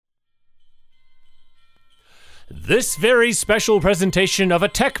This very special presentation of a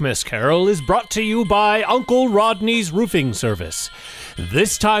Techmas Carol is brought to you by Uncle Rodney's Roofing Service.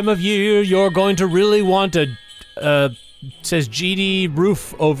 This time of year, you're going to really want a, says GD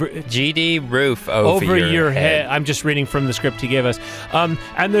roof over... GD roof over your head. I'm just reading from the script he gave us.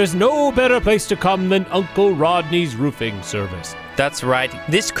 And there's no better place to come than Uncle Rodney's Roofing Service. That's right.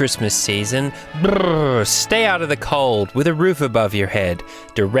 This Christmas season, stay out of the cold with a roof above your head.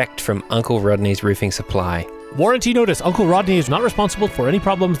 Direct from Uncle Rodney's Roofing Supply. Warranty notice. Uncle Rodney is not responsible for any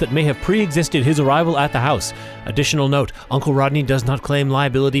problems that may have pre-existed his arrival at the house. Additional note, Uncle Rodney does not claim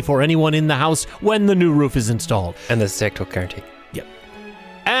liability for anyone in the house when the new roof is installed. And there's a technical guarantee. Yep.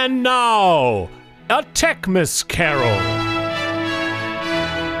 And now, a Techmas Carol.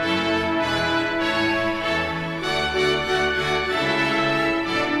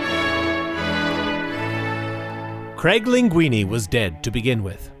 Craig Linguini was dead to begin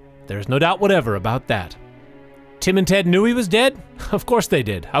with. There's no doubt whatever about that. Tim and Ted knew he was dead? Of course they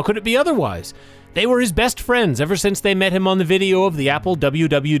did. How could it be otherwise? They were his best friends ever since they met him on the video of the Apple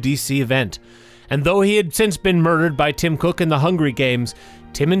WWDC event. And though he had since been murdered by Tim Cook in the Hungry Games,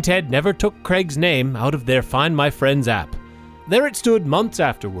 Tim and Ted never took Craig's name out of their Find My Friends app. There it stood months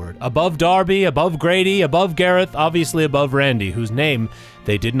afterward, above Darby, above Grady, above Gareth, obviously above Randy, whose name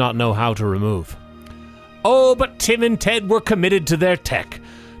they did not know how to remove. Oh, but Tim and Ted were committed to their tech.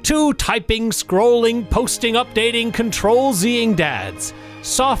 Two typing, scrolling, posting, updating, control-zing dads.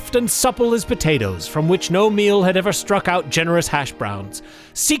 Soft and supple as potatoes, from which no meal had ever struck out generous hash browns.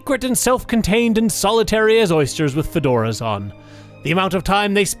 Secret and self-contained and solitary as oysters with fedoras on. The amount of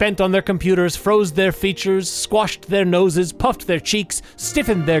time they spent on their computers froze their features, squashed their noses, puffed their cheeks,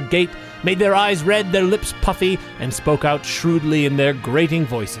 stiffened their gait, made their eyes red, their lips puffy, and spoke out shrewdly in their grating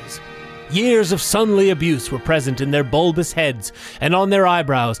voices. Years of sunly abuse were present in their bulbous heads and on their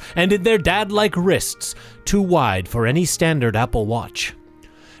eyebrows and in their dad-like wrists, too wide for any standard Apple Watch.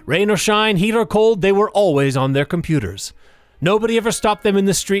 Rain or shine, heat or cold, they were always on their computers. Nobody ever stopped them in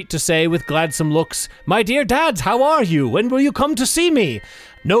the street to say with gladsome looks, "My dear dads, how are you? When will you come to see me?"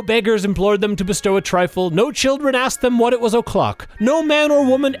 No beggars implored them to bestow a trifle. No children asked them what it was o'clock. No man or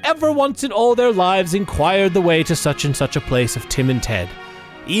woman ever once in all their lives inquired the way to such and such a place of Tim and Ted.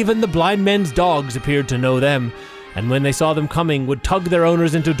 Even the blind men's dogs appeared to know them, and when they saw them coming, would tug their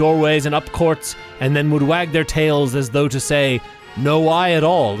owners into doorways and up courts, and then would wag their tails as though to say, "No eye at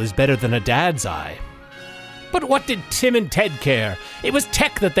all is better than a dad's eye." But what did Tim and Ted care? It was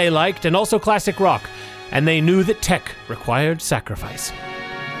tech that they liked, and also classic rock, and they knew that tech required sacrifice.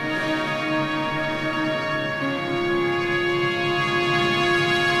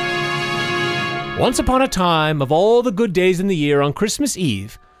 Once upon a time, of all the good days in the year, on Christmas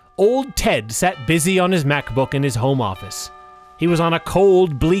Eve, old Ted sat busy on his MacBook in his home office. He was on a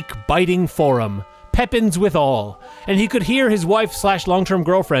cold, bleak, biting forum, Pepins with all, and he could hear his wife/long-term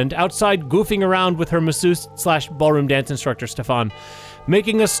girlfriend outside goofing around with her masseuse/ballroom dance instructor, Stefan,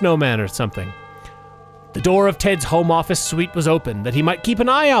 making a snowman or something. The door of Ted's home office suite was open, that he might keep an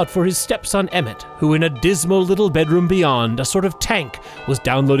eye out for his stepson Emmett, who in a dismal little bedroom beyond, a sort of tank, was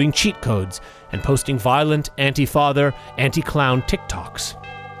downloading cheat codes and posting violent anti-father, anti-clown TikToks.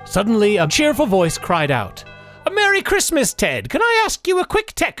 Suddenly, a cheerful voice cried out, "A Merry Christmas, Ted! Can I ask you a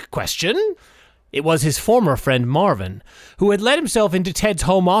quick tech question?" It was his former friend Marvin, who had let himself into Ted's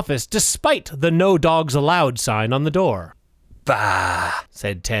home office despite the "No Dogs Allowed" sign on the door. "Bah,"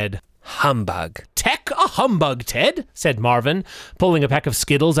 said Ted. "Humbug." "Tech a humbug, Ted," said Marvin, pulling a pack of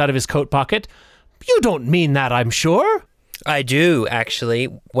Skittles out of his coat pocket. "You don't mean that, I'm sure." I do, actually,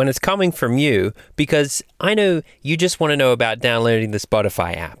 when it's coming from you, because I know you just want to know about downloading the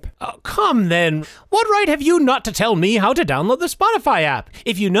Spotify app. Oh, come then. What right have you not to tell me how to download the Spotify app?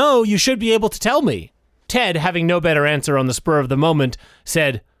 If you know, you should be able to tell me. Ted, having no better answer on the spur of the moment,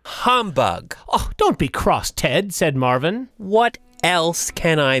 said, "Humbug." "Oh, don't be cross, Ted," said Marvin. "What else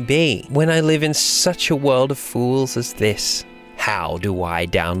can I be when I live in such a world of fools as this? How do I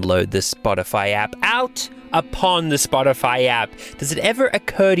download the Spotify app? Out upon the Spotify app. Does it ever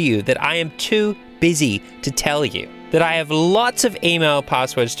occur to you that I am too busy to tell you? That I have lots of email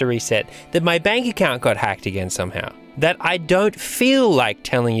passwords to reset? That my bank account got hacked again somehow? That I don't feel like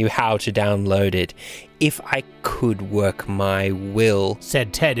telling you how to download it? If I could work my will,"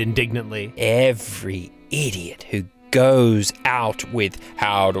 said Ted indignantly. "Every idiot who goes out with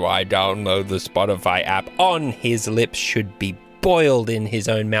 'How do I download the Spotify app?' on his lips should be boiled in his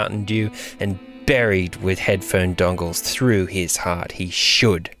own Mountain Dew and buried with headphone dongles through his heart. He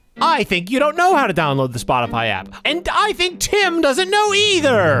should." I think you don't know how to download the Spotify app. And I think Tim doesn't know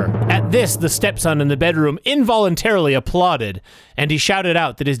either. At this, the stepson in the bedroom involuntarily applauded, and he shouted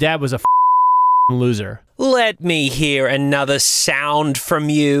out that his dad was a loser. Let me hear another sound from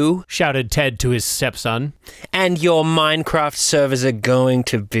you, Shouted Ted to his stepson. and your Minecraft servers are going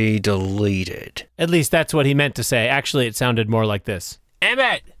to be deleted. At least that's what he meant to say. Actually, it sounded more like this.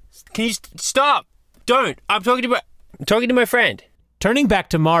 Emmett, can you stop? Don't. I'm talking to my friend. Turning back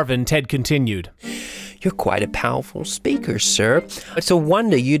to Marvin, Ted continued. You're quite a powerful speaker, sir. It's a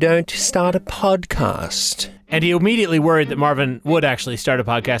wonder you don't start a podcast. And he immediately worried that Marvin would actually start a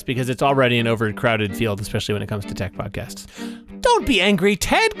podcast because it's already an overcrowded field, especially when it comes to tech podcasts. Don't be angry,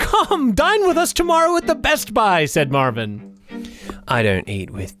 Ted. Come, dine with us tomorrow at the Best Buy, said Marvin. I don't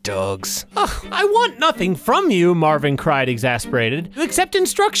eat with dogs. I want nothing from you, Marvin cried, exasperated, except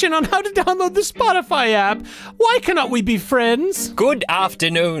instruction on how to download the Spotify app. Why cannot we be friends? Good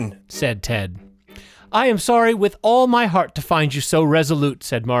afternoon, said Ted. I am sorry with all my heart to find you so resolute,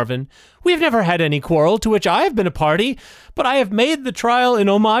 said Marvin. We have never had any quarrel to which I have been a party, but I have made the trial in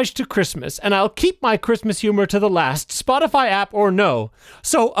homage to Christmas, and I'll keep my Christmas humor to the last, Spotify app or no.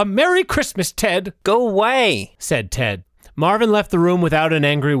 So a Merry Christmas, Ted. Go away, said Ted. Marvin left the room without an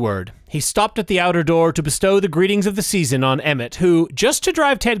angry word. He stopped at the outer door to bestow the greetings of the season on Emmett, who, just to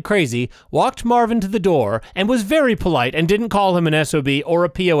drive Ted crazy, walked Marvin to the door and was very polite and didn't call him an SOB or a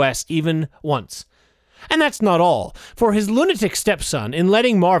POS even once. And that's not all, for his lunatic stepson, in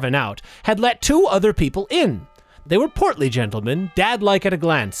letting Marvin out, had let 2 other people in. They were portly gentlemen, dad-like at a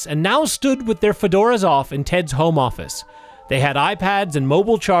glance, and now stood with their fedoras off in Ted's home office. They had iPads and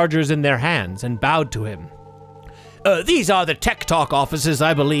mobile chargers in their hands and bowed to him. These are the Tech Talk offices,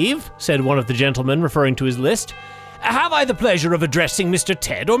 I believe, said one of the gentlemen, referring to his list. Have I the pleasure of addressing Mr.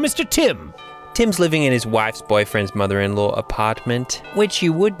 Ted or Mr. Tim? Tim's living in his wife's boyfriend's mother-in-law apartment, which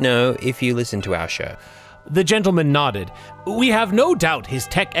you would know if you listened to our show. The gentleman nodded. We have no doubt his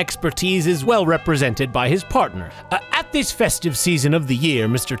tech expertise is well represented by his partner. At this festive season of the year,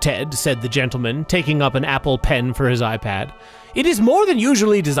 Mr. Ted, said the gentleman, taking up an Apple Pen for his iPad, it is more than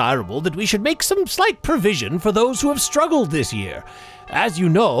usually desirable that we should make some slight provision for those who have struggled this year. As you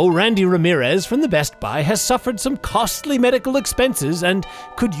know, Randy Ramirez from the Best Buy has suffered some costly medical expenses and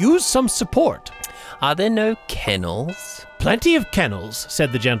could use some support. Are there no kennels? Plenty of kennels,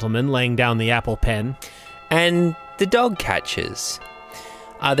 said the gentleman, laying down the Apple Pen. And the dog catchers,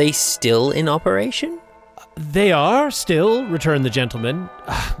 are they still in operation? They are still, returned the gentleman,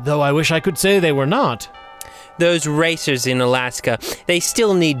 though I wish I could say they were not. Those racers in Alaska, they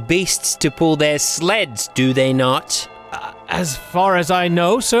still need beasts to pull their sleds, do they not? As far as I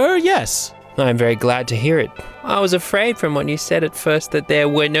know, sir, yes. I'm very glad to hear it. I was afraid from what you said at first that there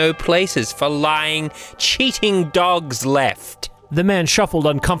were no places for lying, cheating dogs left. The man shuffled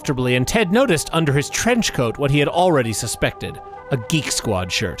uncomfortably, and Ted noticed under his trench coat what he had already suspected, a Geek Squad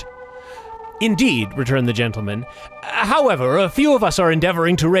shirt. Indeed, returned the gentleman. However, a few of us are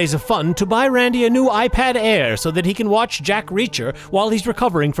endeavoring to raise a fund to buy Randy a new iPad Air so that he can watch Jack Reacher while he's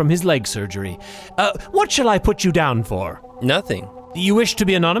recovering from his leg surgery. What shall I put you down for? Nothing. You wish to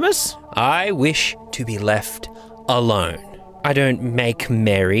be anonymous? I wish to be left alone. I don't make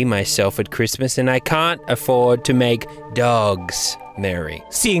merry myself at Christmas, and I can't afford to make dogs merry.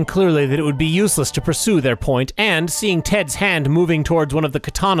 Seeing clearly that it would be useless to pursue their point, and seeing Ted's hand moving towards one of the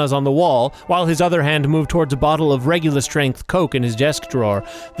katanas on the wall, while his other hand moved towards a bottle of regular-strength Coke in his desk drawer,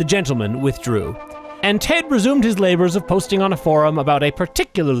 the gentleman withdrew. And Ted resumed his labors of posting on a forum about a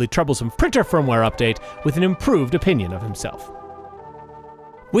particularly troublesome printer firmware update with an improved opinion of himself.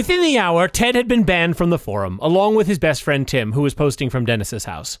 Within the hour, Ted had been banned from the forum, along with his best friend Tim, who was posting from Dennis's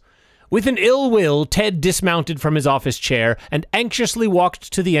house. With an ill will, Ted dismounted from his office chair and anxiously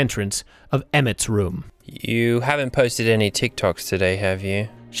walked to the entrance of Emmett's room. You haven't posted any TikToks today, have you?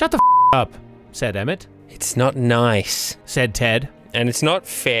 Shut the up, said Emmett. It's not nice, said Ted. And it's not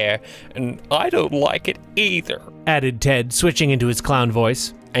fair, and I don't like it either, added Ted, switching into his clown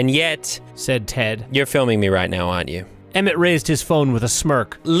voice. And yet, said Ted, you're filming me right now, aren't you? Emmett raised his phone with a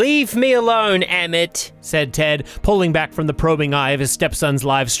smirk. Leave me alone, Emmett, said Ted, pulling back from the probing eye of his stepson's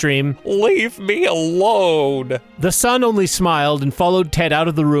live stream. Leave me alone. The son only smiled and followed Ted out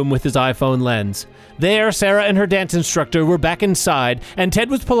of the room with his iPhone lens. There, Sarah and her dance instructor were back inside, and Ted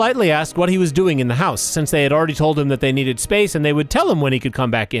was politely asked what he was doing in the house, since they had already told him that they needed space and they would tell him when he could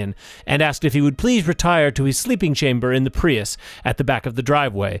come back in, and asked if he would please retire to his sleeping chamber in the Prius at the back of the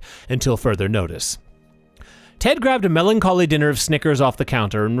driveway until further notice. Ted grabbed a melancholy dinner of Snickers off the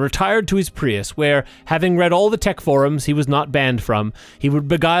counter and retired to his Prius, where, having read all the tech forums he was not banned from, he would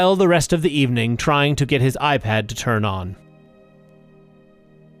beguile the rest of the evening trying to get his iPad to turn on.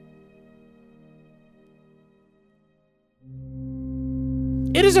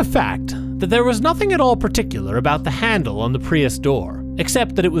 It is a fact that there was nothing at all particular about the handle on the Prius door,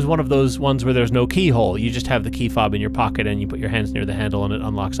 except that it was one of those ones where there's no keyhole. You just have the key fob in your pocket and you put your hands near the handle and it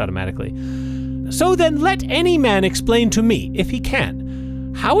unlocks automatically. So then let any man explain to me, if he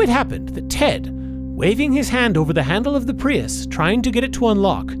can, how it happened that Ted, waving his hand over the handle of the Prius, trying to get it to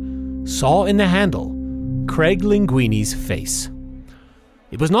unlock, saw in the handle Craig Linguini's face.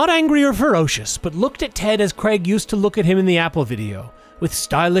 It was not angry or ferocious, but looked at Ted as Craig used to look at him in the Apple video, with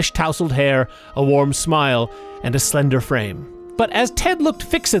stylish tousled hair, a warm smile, and a slender frame. But as Ted looked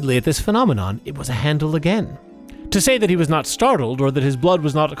fixedly at this phenomenon, it was a handle again. To say that he was not startled, or that his blood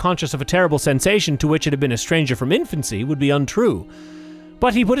was not conscious of a terrible sensation to which it had been a stranger from infancy, would be untrue.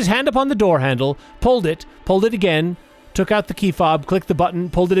 But he put his hand upon the door handle, pulled it again, took out the key fob, clicked the button,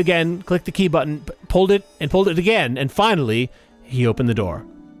 pulled it again, clicked the key button, pulled it again, and finally, he opened the door.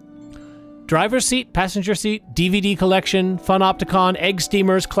 Driver's seat, passenger seat, DVD collection, Funopticon, egg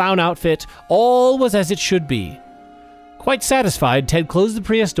steamers, clown outfit, all was as it should be. Quite satisfied, Ted closed the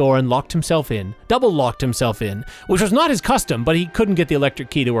Prius door and locked himself in, double-locked himself in, which was not his custom, but he couldn't get the electric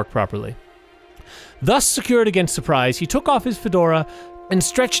key to work properly. Thus secured against surprise, he took off his fedora and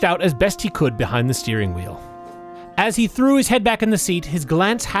stretched out as best he could behind the steering wheel. As he threw his head back in the seat, his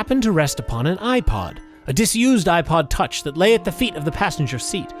glance happened to rest upon an iPod, a disused iPod Touch that lay at the feet of the passenger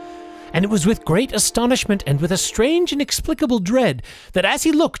seat. And it was with great astonishment and with a strange inexplicable dread that as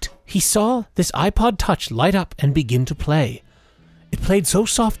he looked, he saw this iPod Touch light up and begin to play. It played so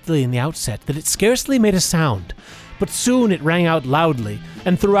softly in the outset that it scarcely made a sound, but soon it rang out loudly,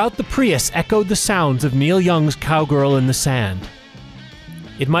 and throughout the Prius echoed the sounds of Neil Young's Cowgirl in the Sand.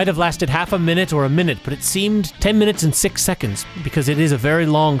 It might have lasted half a minute or a minute, but it seemed 10 minutes and 6 seconds, because it is a very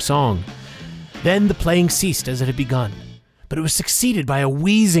long song. Then the playing ceased as it had begun, but it was succeeded by a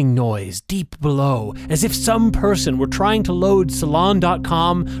wheezing noise deep below, as if some person were trying to load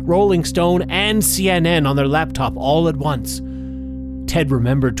Salon.com, Rolling Stone, and CNN on their laptop all at once. Ted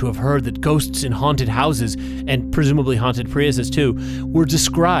remembered to have heard that ghosts in haunted houses, and presumably haunted Priuses too, were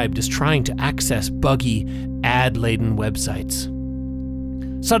described as trying to access buggy, ad-laden websites.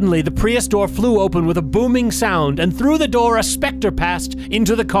 Suddenly, the Prius door flew open with a booming sound, and through the door a specter passed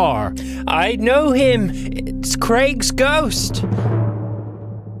into the car. I know him! It's Craig's ghost!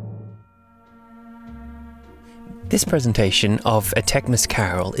 This presentation of A Techmas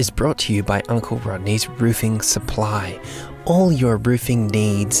Carol is brought to you by Uncle Rodney's Roofing Supply. All your roofing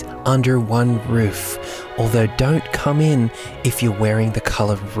needs under one roof. Although don't come in if you're wearing the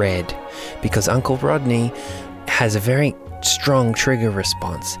color red, because Uncle Rodney has a very strong trigger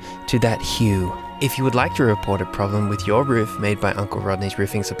response to that hue. If you would like to report a problem with your roof made by Uncle Rodney's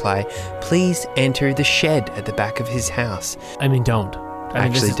Roofing Supply, please enter the shed at the back of his house. I mean, don't.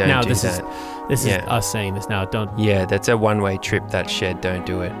 This is us saying this now. Don't. Yeah, that's a one-way trip, that shed. Don't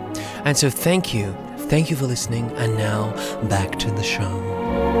do it. And so thank you. Thank you for listening. And now, back to the show.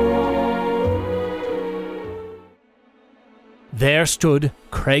 There stood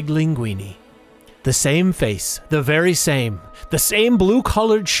Craig Linguini. The same face, the very same. The same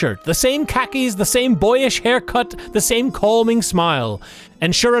blue-collared shirt, the same khakis, the same boyish haircut, the same calming smile.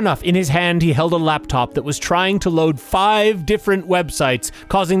 And sure enough, in his hand he held a laptop that was trying to load 5 different websites,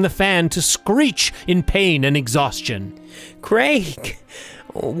 causing the fan to screech in pain and exhaustion. Craig,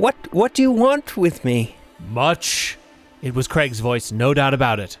 what do you want with me? Much. It was Craig's voice, no doubt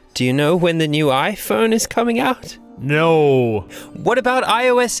about it. Do you know when the new iPhone is coming out? No. What about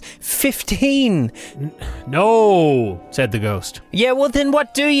iOS 15? No, said the ghost. Yeah, well then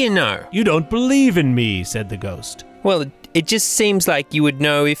what do you know? You don't believe in me, said the ghost. Well, it just seems like you would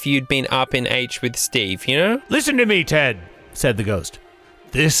know if you'd been up in H with Steve, you know? Listen to me, Ted, said the ghost.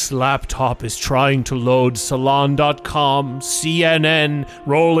 This laptop is trying to load Salon.com, CNN,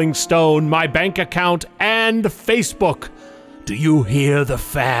 Rolling Stone, my bank account, and Facebook. Do you hear the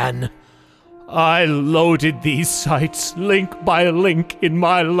fan? I loaded these sites link by link in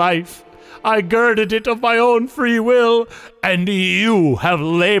my life. I girded it of my own free will, and you have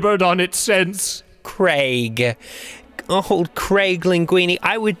labored on it since. Craig. Old Craig Linguini,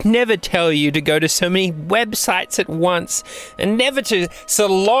 I would never tell you to go to so many websites at once, and never to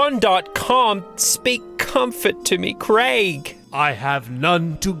Salon.com. Speak comfort to me, Craig. I have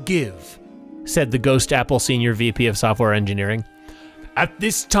none to give, said the Ghost Apple Senior VP of Software Engineering. At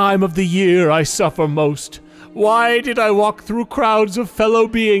this time of the year I suffer most. Why did I walk through crowds of fellow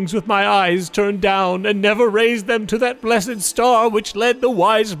beings with my eyes turned down and never raise them to that blessed star which led the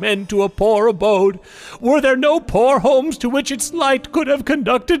wise men to a poor abode? Were there no poor homes to which its light could have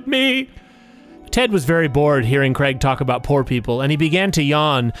conducted me? Ted was very bored hearing Craig talk about poor people, and he began to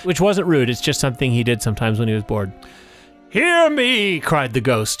yawn, which wasn't rude, it's just something he did sometimes when he was bored. Hear me, cried the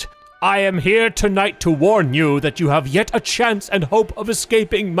ghost. I am here tonight to warn you that you have yet a chance and hope of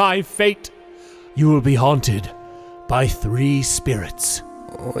escaping my fate. You will be haunted by 3 spirits.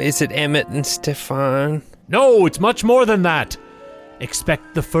 Oh, is it Emmett and Stefan? No, it's much more than that.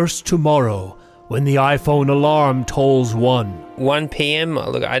 Expect the first tomorrow when the iPhone alarm tolls 1. 1 p.m.?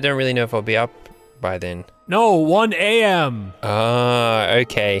 Look, I don't really know if I'll be up by then. No, 1 a.m. Ah,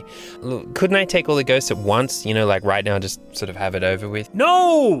 okay. Look, couldn't I take all the ghosts at once? You know, like right now, just sort of have it over with?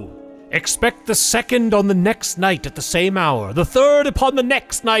 No! Expect the 2nd on the next night at the same hour, the 3rd upon the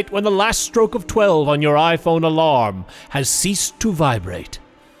next night when the last stroke of 12 on your iPhone alarm has ceased to vibrate.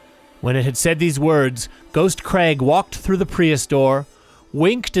 When it had said these words, Ghost Craig walked through the Prius door,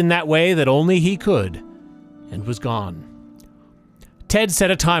 winked in that way that only he could, and was gone. Ted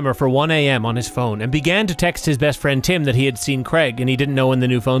set a timer for 1 a.m. on his phone and began to text his best friend Tim that he had seen Craig and he didn't know when the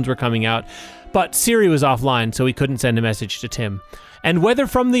new phones were coming out, but Siri was offline so he couldn't send a message to Tim. And whether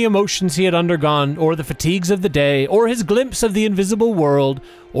from the emotions he had undergone, or the fatigues of the day, or his glimpse of the invisible world,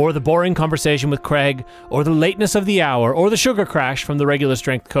 or the boring conversation with Craig, or the lateness of the hour, or the sugar crash from the regular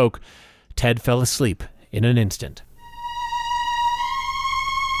strength Coke, Ted fell asleep in an instant.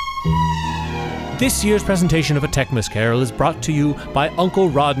 This year's presentation of A Techmas Carol is brought to you by Uncle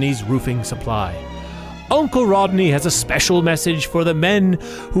Rodney's Roofing Supply. Uncle Rodney has a special message for the men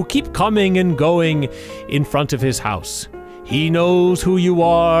who keep coming and going in front of his house. He knows who you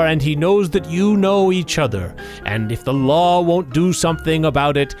are, and he knows that you know each other, and if the law won't do something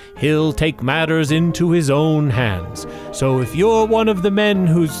about it, he'll take matters into his own hands. So if you're one of the men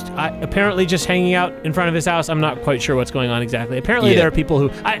who's apparently just hanging out in front of his house, I'm not quite sure what's going on exactly. Apparently there are people who,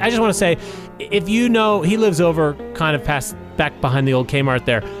 I just want to say, if you know, he lives over kind of back behind the old Kmart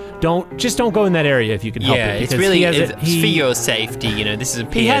there. Don't go in that area if you can help it. Yeah, it's really it's for your safety. You know, this is a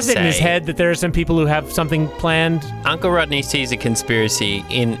PSA. He has it in his head that there are some people who have something planned. Uncle Rodney sees a conspiracy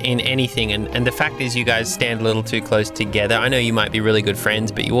in anything, and the fact is you guys stand a little too close together. I know you might be really good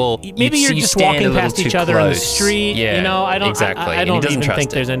friends, but you're just walking past each other on the street. Yeah, you know, I don't even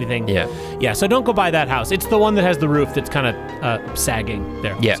think there's anything. Yeah. So don't go by that house. It's the one that has the roof that's kind of sagging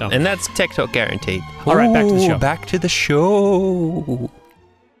there. Yeah, so. And that's Tech Talk guaranteed. All right, back to the show. Back to the show.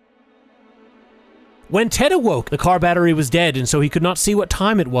 When Ted awoke, the car battery was dead, and so he could not see what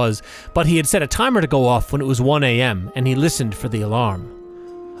time it was, but he had set a timer to go off when it was 1 a.m., and he listened for the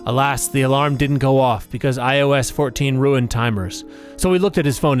alarm. Alas, the alarm didn't go off because iOS 14 ruined timers. So he looked at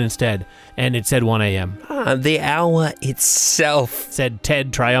his phone instead, and it said 1 a.m. The hour itself, said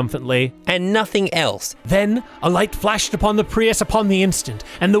Ted triumphantly. And nothing else. Then a light flashed upon the Prius upon the instant,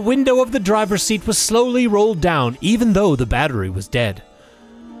 and the window of the driver's seat was slowly rolled down, even though the battery was dead.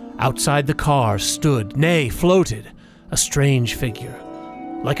 Outside the car stood, nay, floated, a strange figure.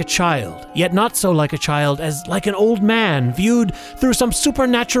 Like a child, yet not so like a child as like an old man viewed through some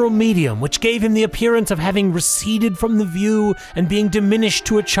supernatural medium which gave him the appearance of having receded from the view and being diminished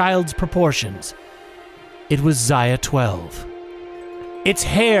to a child's proportions. It was Zaya 12. Its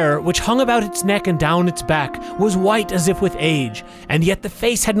hair, which hung about its neck and down its back, was white as if with age, and yet the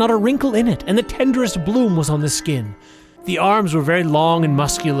face had not a wrinkle in it, and the tenderest bloom was on the skin. The arms were very long and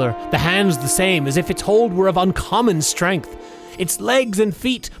muscular, the hands the same, as if its hold were of uncommon strength. Its legs and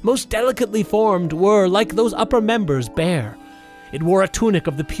feet, most delicately formed, were, like those upper members, bare. It wore a tunic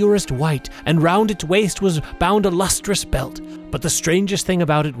of the purest white, and round its waist was bound a lustrous belt. But the strangest thing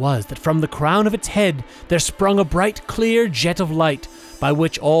about it was that from the crown of its head there sprung a bright, clear jet of light, by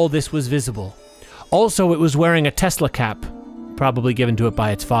which all this was visible. Also, it was wearing a Tesla cap, probably given to it by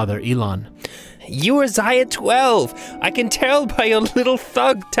its father, Elon. You are Zaya 12. I can tell by your little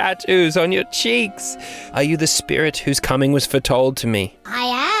thug tattoos on your cheeks. Are you the spirit whose coming was foretold to me?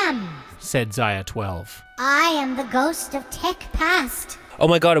 I am, said Zaya 12. I am the ghost of Tech Past. Oh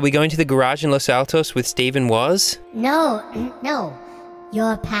my god, are we going to the garage in Los Altos with Steve and Woz? No,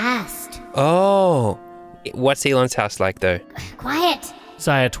 your past. Oh, what's Elon's house like though? Quiet.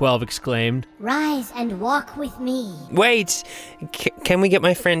 Zaya 12 exclaimed. Rise and walk with me. Wait, can we get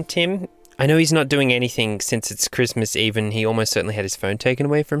my friend Tim? I know he's not doing anything since it's Christmas Eve and he almost certainly had his phone taken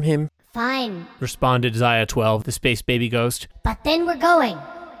away from him. Fine, responded Zaya 12, the space baby ghost. But then we're going.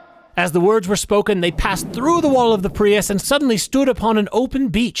 As the words were spoken, they passed through the wall of the Prius and suddenly stood upon an open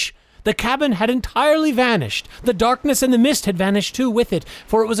beach. The cabin had entirely vanished. The darkness and the mist had vanished too with it,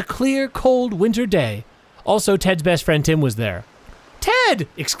 for it was a clear, cold winter day. Also, Ted's best friend Tim was there. Ted!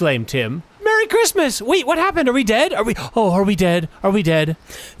 Exclaimed Tim. Merry Christmas! Wait, what happened? Are we dead? Are we dead? Are we dead?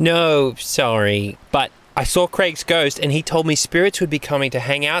 No, sorry, but I saw Craig's ghost and he told me spirits would be coming to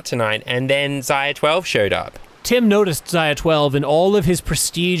hang out tonight, and then Zaya 12 showed up. Tim noticed Zaya 12 in all of his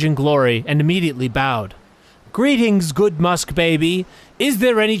prestige and glory and immediately bowed. Greetings, good Musk baby. Is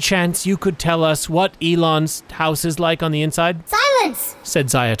there any chance you could tell us what Elon's house is like on the inside? Silence! Said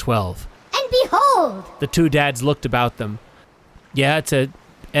Zaya 12. And behold! The two dads looked about them. Yeah, it's a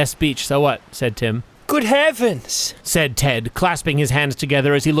S beach, so what? Said Tim. Good heavens! Said Ted, clasping his hands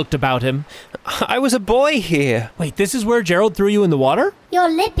together as he looked about him. I was a boy here. Wait, this is where Gerald threw you in the water? Your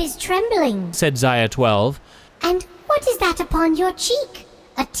lip is trembling. Said Zaya 12. And what is that upon your cheek?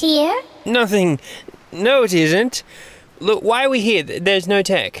 A tear? Nothing. No, it isn't. Look, why are we here? There's no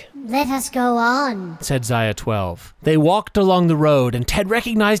tech. Let us go on. Said Zaya 12. They walked along the road, and Ted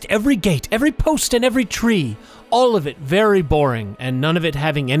recognized every gate, every post, and every tree. All of it very boring, and none of it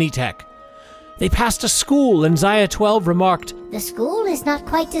having any tech. They passed a school, and Zaya 12 remarked, The school is not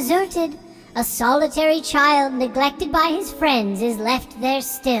quite deserted. A solitary child neglected by his friends is left there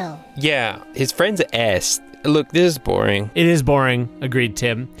still. Yeah, his friend's S. Look, this is boring. It is boring, agreed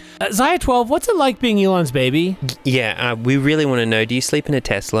Tim. Zaya 12, what's it like being Elon's baby? Yeah, we really want to know. Do you sleep in a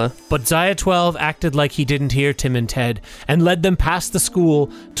Tesla? But Zaya 12 acted like he didn't hear Tim and Ted, and led them past the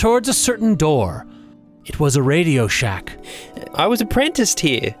school towards a certain door. It was a Radio Shack. I was apprenticed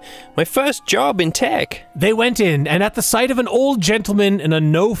here. My first job in tech. They went in, and at the sight of an old gentleman in a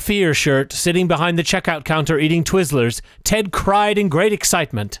No Fear shirt sitting behind the checkout counter eating Twizzlers, Ted cried in great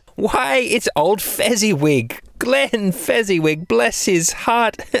excitement. Why, it's old Fezziwig. Glenn Fezziwig, bless his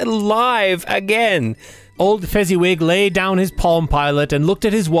heart, alive again. Old Fezziwig laid down his Palm Pilot and looked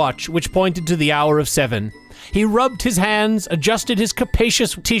at his watch, which pointed to the hour of 7. He rubbed his hands, adjusted his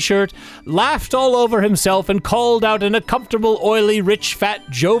capacious t-shirt, laughed all over himself, and called out in a comfortable, oily, rich, fat,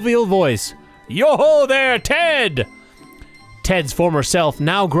 jovial voice, Yo-ho there, Ted! Ted's former self,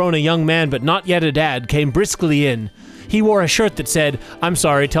 now grown a young man but not yet a dad, came briskly in. He wore a shirt that said, I'm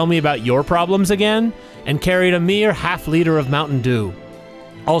sorry, tell me about your problems again, and carried a mere half-liter of Mountain Dew.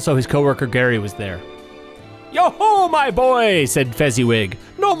 Also, his coworker Gary was there. Yo-ho, my boy, said Fezziwig.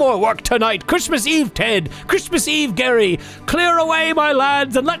 No more work tonight. Christmas Eve, Ted. Christmas Eve, Gary. Clear away, my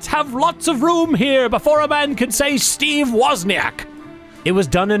lads, and let's have lots of room here before a man can say Steve Wozniak. It was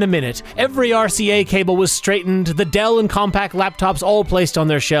done in a minute. Every RCA cable was straightened, the Dell and Compaq laptops all placed on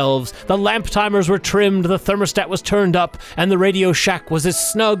their shelves, the lamp timers were trimmed, the thermostat was turned up, and the Radio Shack was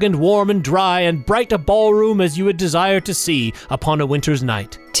as snug and warm and dry and bright a ballroom as you would desire to see upon a winter's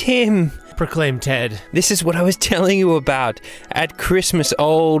night. Tim, proclaimed Ted. This is what I was telling you about. At Christmas,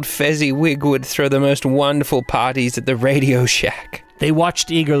 old Fezziwig would throw the most wonderful parties at the Radio Shack. They watched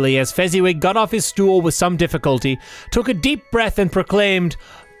eagerly as Fezziwig got off his stool with some difficulty, took a deep breath and proclaimed,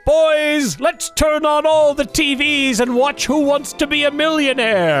 Boys, let's turn on all the TVs and watch Who Wants to Be a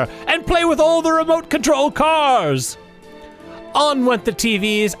Millionaire and play with all the remote control cars. On went the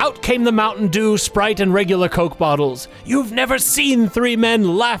TVs, out came the Mountain Dew, Sprite, and regular Coke bottles. You've never seen 3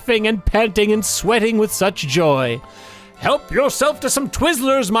 men laughing and panting and sweating with such joy. Help yourself to some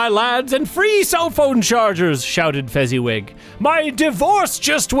Twizzlers, my lads, and free cell phone chargers, shouted Fezziwig. My divorce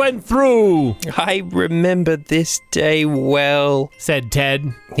just went through. I remember this day well, said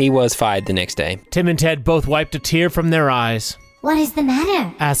Ted. He was fired the next day. Tim and Ted both wiped a tear from their eyes. What is the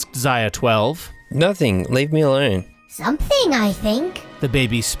matter? Asked Zaya 12. Nothing, leave me alone. Something, I think. The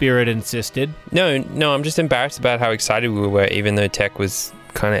baby spirit insisted. No, I'm just embarrassed about how excited we were, even though tech was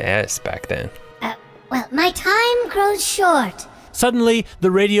kind of ass back then. Well, my time grows short. Suddenly, the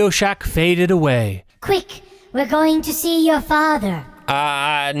Radio Shack faded away. Quick, we're going to see your father.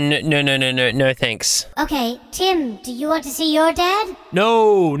 No, thanks. Okay, Tim, do you want to see your dad?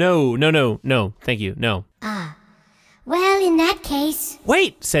 No, thank you, no. Well, in that case...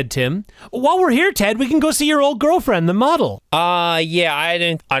 Wait, said Tim. While we're here, Ted, we can go see your old girlfriend, the model. Yeah, I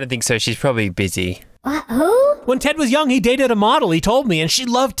don't think so. She's probably busy. Who? When Ted was young, he dated a model, he told me, and she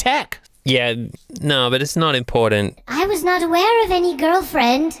loved tech. Yeah, no, but it's not important. I was not aware of any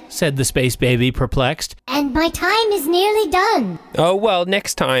girlfriend, said the space baby, perplexed. And my time is nearly done. Oh, well,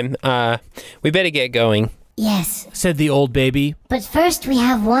 next time, we better get going. Yes, said the old baby. But first we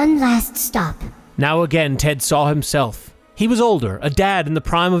have one last stop. Now again, Ted saw himself. He was older, a dad in the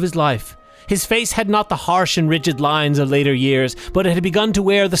prime of his life. His face had not the harsh and rigid lines of later years, but it had begun to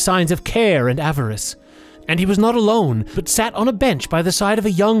wear the signs of care and avarice. And he was not alone, but sat on a bench by the side of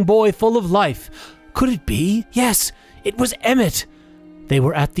a young boy full of life. Could it be? Yes, it was Emmett. They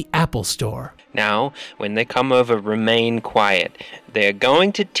were at the Apple store. Now, when they come over, remain quiet. They're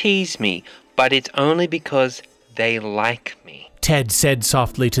going to tease me, but it's only because they like me. Ted said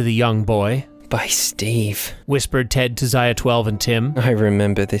softly to the young boy. By Steve, whispered Ted to Zaya 12 and Tim. I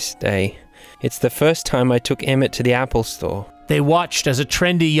remember this day. It's the first time I took Emmett to the Apple store. They watched as a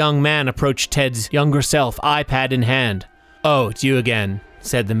trendy young man approached Ted's younger self, iPad in hand. Oh, it's you again,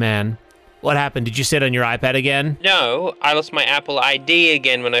 said the man. What happened? Did you sit on your iPad again? No, I lost my Apple ID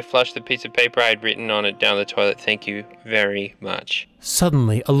again when I flushed the piece of paper I had written on it down the toilet. Thank you very much.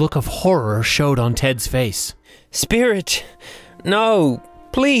 Suddenly, a look of horror showed on Ted's face. Spirit, no,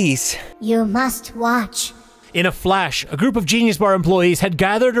 please. You must watch. In a flash, a group of Genius Bar employees had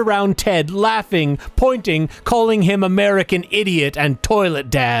gathered around Ted, laughing, pointing, calling him American idiot and toilet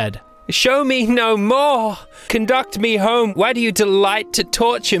dad. Show me no more. Conduct me home. Why do you delight to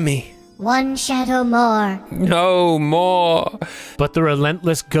torture me? One shadow more. No more. But the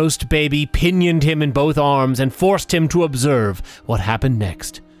relentless ghost baby pinioned him in both arms and forced him to observe what happened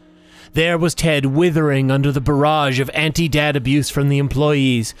next. There was Ted withering under the barrage of anti-dad abuse from the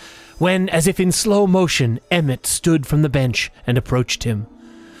employees, when, as if in slow motion, Emmett stood from the bench and approached him.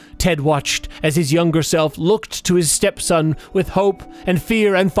 Ted watched as his younger self looked to his stepson with hope and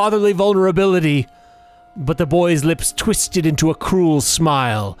fear and fatherly vulnerability. But the boy's lips twisted into a cruel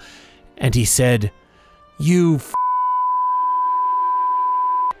smile, and he said, "You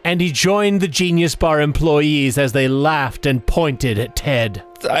and he joined the Genius Bar employees as they laughed and pointed at Ted.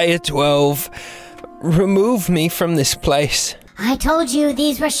 I 12. Remove me from this place. I told you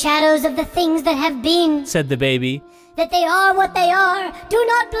these were shadows of the things that have been, Said the baby. that they are what they are. Do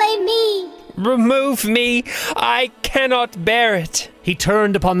not blame me. Remove me. I cannot bear it. He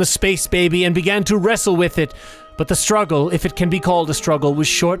turned upon the space baby and began to wrestle with it, but the struggle, if it can be called a struggle, was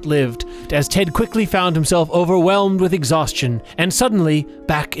short-lived, as Ted quickly found himself overwhelmed with exhaustion, and suddenly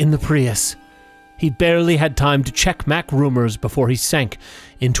back in the Prius. He barely had time to check Mac rumors before he sank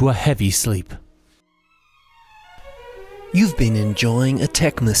into a heavy sleep. You've been enjoying a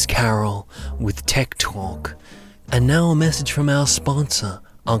Techmas Carol with Tech Talk. And now a message from our sponsor,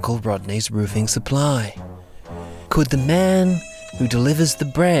 Uncle Rodney's Roofing Supply. Could the man who delivers the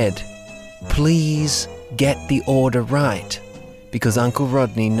bread please get the order right? Because Uncle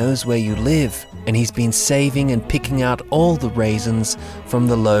Rodney knows where you live, and he's been saving and picking out all the raisins from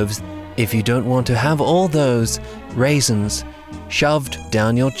the loaves. If you don't want to have all those raisins shoved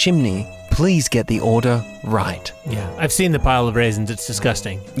down your chimney, please get the order right. Yeah, I've seen the pile of raisins. It's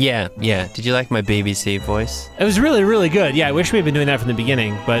disgusting. Yeah. Did you like my BBC voice? It was really, really good. Yeah, I wish we had been doing that from the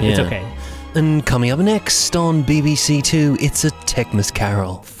beginning, but it's Yeah. okay. And coming up next on BBC Two, it's a Techmas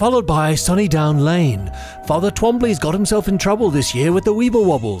Carol. Followed by Sunnydown Lane. Father Twombly's got himself in trouble this year with the Weeble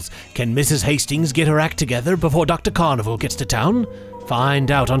Wobbles. Can Mrs. Hastings get her act together before Dr. Carnival gets to town?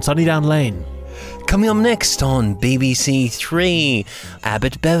 Find out on Sunnydown Lane. Coming up next on BBC Three,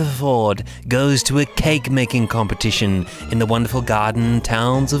 Abbott Beverford goes to a cake-making competition in the wonderful garden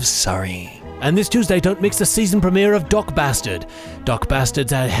towns of Surrey. And this Tuesday, don't mix the season premiere of Doc Bastard. Doc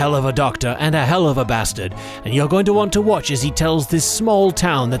Bastard's a hell of a doctor and a hell of a bastard, and you're going to want to watch as he tells this small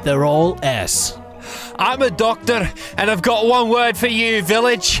town that they're all S. I'm a doctor, and I've got one word for you,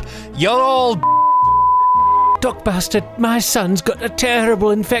 village. You're all Doc Bastard, my son's got a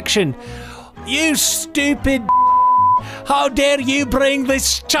terrible infection. You stupid. How dare you bring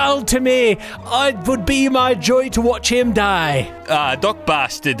this child to me? It would be my joy to watch him die. Doc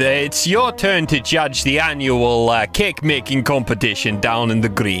Bastard, it's your turn to judge the annual cake-making competition down in the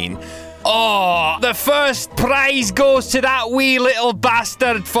green. Oh, the first prize goes to that wee little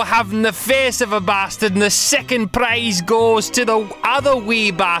bastard for having the face of a bastard, and the second prize goes to the other wee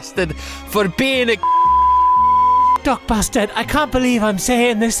bastard for being a... Doc Bastard, I can't believe I'm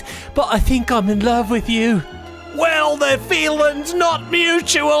saying this, but I think I'm in love with you. Well, the feeling's not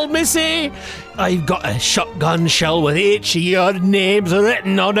mutual, missy. I've got a shotgun shell with each of your names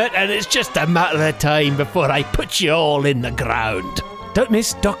written on it, and it's just a matter of time before I put you all in the ground. Don't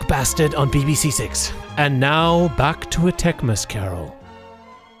miss Doc Bastard on BBC Six. And now, back to a Techmas Carol.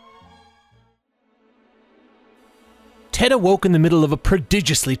 Ted awoke in the middle of a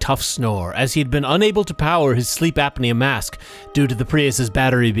prodigiously tough snore, as he had been unable to power his sleep apnea mask due to the Prius's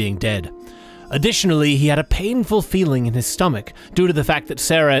battery being dead. Additionally, he had a painful feeling in his stomach due to the fact that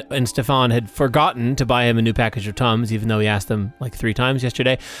Sarah and Stefan had forgotten to buy him a new package of Tums, even though he asked them like 3 times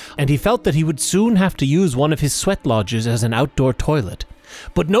yesterday, and he felt that he would soon have to use one of his sweat lodges as an outdoor toilet.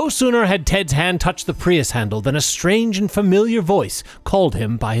 But no sooner had Ted's hand touched the Prius handle than a strange and familiar voice called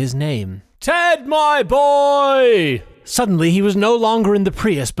him by his name. Ted, my boy! Suddenly, he was no longer in the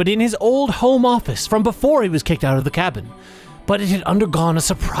Prius, but in his old home office from before he was kicked out of the cabin. But it had undergone a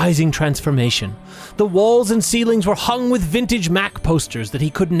surprising transformation. The walls and ceilings were hung with vintage Mac posters that he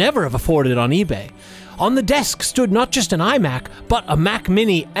could never have afforded on eBay. On the desk stood not just an iMac, but a Mac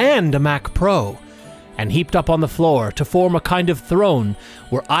Mini and a Mac Pro. and heaped up on the floor to form a kind of throne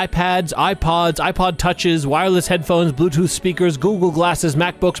were iPads, iPods, iPod Touches, wireless headphones, Bluetooth speakers, Google Glasses,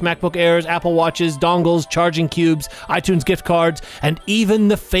 MacBooks, MacBook Airs, Apple Watches, dongles, charging cubes, iTunes gift cards, and even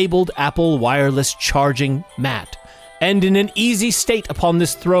the fabled Apple wireless charging mat. And in an easy state upon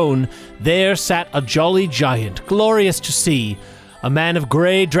this throne, there sat a jolly giant, glorious to see, a man of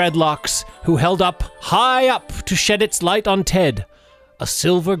grey dreadlocks, who held up, high up, to shed its light on Ted, a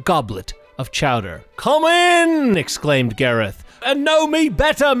silver goblet of chowder. "Come in!" exclaimed Gareth, "and know me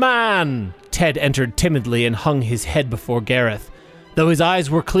better, man!" Ted entered timidly and hung his head before Gareth. Though his eyes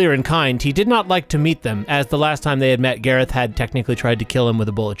were clear and kind, he did not like to meet them, as the last time they had met, Gareth had technically tried to kill him with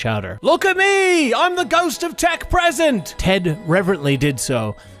a bowl of chowder. "Look at me! I'm the ghost of Tech Present!" Ted reverently did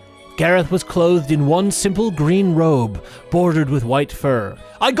so. Gareth was clothed in one simple green robe, bordered with white fur.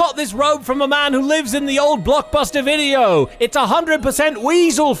 "I got this robe from a man who lives in the old Blockbuster Video. It's 100%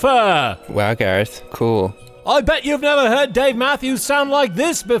 weasel fur." Wow, Gareth. Cool. "I bet you've never heard Dave Matthews sound like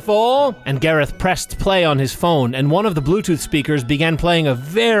this before." And Gareth pressed play on his phone, and one of the Bluetooth speakers began playing a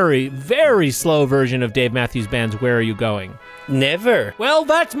very, very slow version of Dave Matthews Band's Where Are You Going? Never. "Well,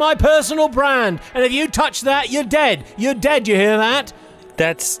 that's my personal brand, and if you touch that, you're dead. You're dead, you hear that?"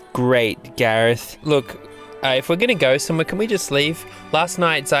 That's great, Gareth. Look, if we're going to go somewhere, can we just leave? Last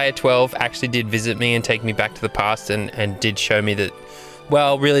night, Zaya 12 actually did visit me and take me back to the past and did show me that,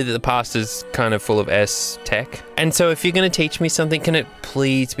 well, really that the past is kind of full of tech. And so if you're going to teach me something, can it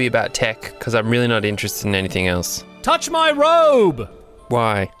please be about tech? Because I'm really not interested in anything else. "Touch my robe!"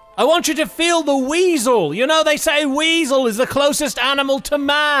 Why? "I want you to feel the weasel. You know, they say weasel is the closest animal to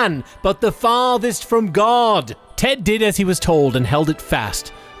man, but the farthest from God." Ted did as he was told and held it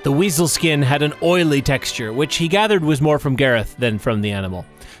fast. The weasel skin had an oily texture, which he gathered was more from Gareth than from the animal.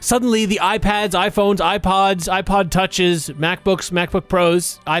 Suddenly, the iPads, iPhones, iPods, iPod Touches, MacBooks, MacBook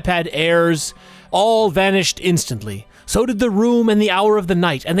Pros, iPad Airs, all vanished instantly. So did the room and the hour of the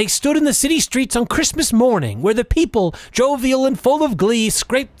night, and they stood in the city streets on Christmas morning, where the people, jovial and full of glee,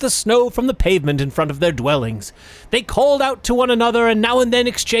 scraped the snow from the pavement in front of their dwellings. They called out to one another and now and then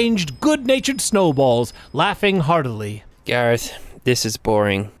exchanged good-natured snowballs, laughing heartily. Gareth, this is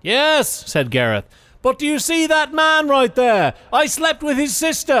boring. "Yes," said Gareth, "but do you see that man right there? I slept with his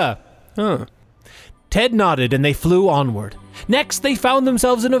sister." Huh. Ted nodded and they flew onward. Next, they found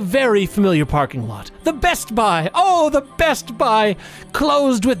themselves in a very familiar parking lot. The Best Buy! Oh, the Best Buy!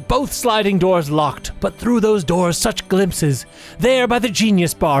 Closed with both sliding doors locked, but through those doors such glimpses. There by the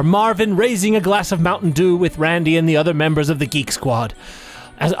Genius Bar, Marvin raising a glass of Mountain Dew with Randy and the other members of the Geek Squad,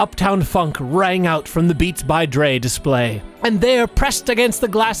 as Uptown Funk rang out from the Beats by Dre display. And there, pressed against the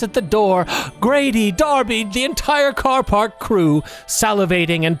glass at the door, Grady, Darby, the entire car park crew,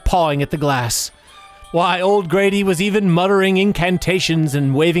 salivating and pawing at the glass. Why, old Grady was even muttering incantations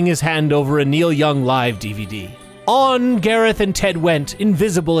and waving his hand over a Neil Young live DVD. On Gareth and Ted went,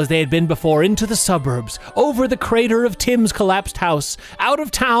 invisible as they had been before, into the suburbs, over the crater of Tim's collapsed house, out of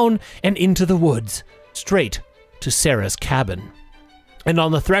town, and into the woods, straight to Sarah's cabin. And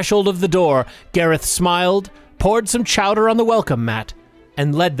on the threshold of the door, Gareth smiled, poured some chowder on the welcome mat,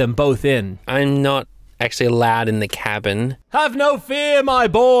 and led them both in. I'm not actually allowed in the cabin. "Have no fear, my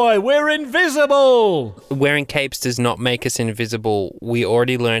boy, we're invisible!" Wearing capes does not make us invisible. We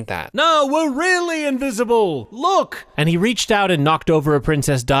already learned that. "No, we're really invisible! Look!" And he reached out and knocked over a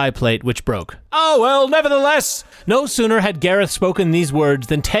Princess Di plate, which broke. "Oh, well, nevertheless." No sooner had Gareth spoken these words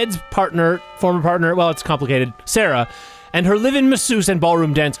than Ted's former partner, well, it's complicated, Sarah, and her live-in masseuse and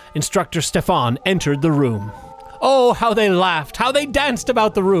ballroom dance instructor Stefan entered the room. Oh, how they laughed, how they danced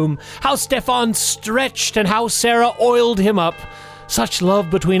about the room, how Stefan stretched and how Sarah oiled him up. Such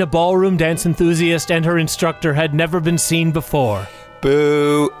love between a ballroom dance enthusiast and her instructor had never been seen before.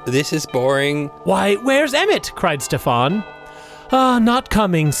 Boo, this is boring. "Why, where's Emmett?" cried Stefan. "Ah, not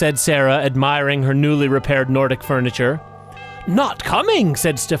coming," said Sarah, admiring her newly repaired Nordic furniture. "Not coming,"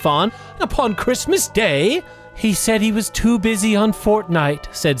 said Stefan, "upon Christmas Day?" "He said he was too busy on Fortnite,"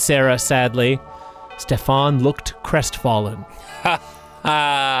 said Sarah sadly. Stefan looked crestfallen.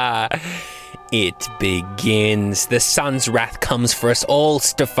 It begins. The sun's wrath comes for us all,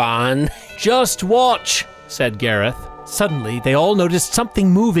 Stefan. "Just watch," said Gareth. Suddenly, they all noticed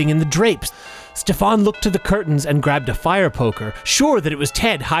something moving in the drapes. Stefan looked to the curtains and grabbed a fire poker, sure that it was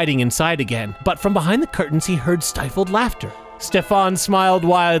Ted hiding inside again. But from behind the curtains, he heard stifled laughter. Stefan smiled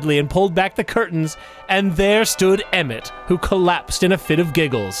wildly and pulled back the curtains, and there stood Emmett, who collapsed in a fit of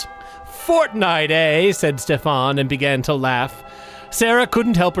giggles. "Fortnite, eh?" said Stefan, and began to laugh. Sarah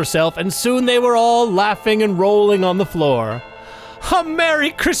couldn't help herself, and soon they were all laughing and rolling on the floor. A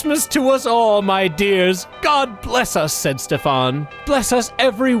Merry Christmas to us all, my dears. God bless us, said Stefan. Bless us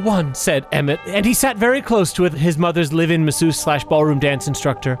every one, said Emmett, and he sat very close to his mother's live-in masseuse/ballroom dance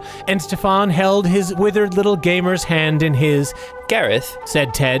instructor, and Stefan held his withered little gamer's hand in his. Gareth,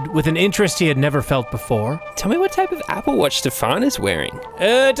 Said Ted, with an interest he had never felt before. tell me what type of Apple Watch Stefan is wearing.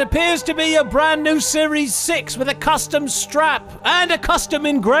 It appears to be a brand new Series 6 with a custom strap and a custom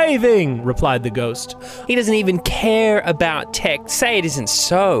engraving, replied the ghost. He doesn't even care about tech. Say it isn't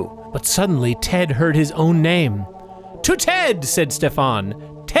so. But suddenly Ted heard his own name. To Ted, said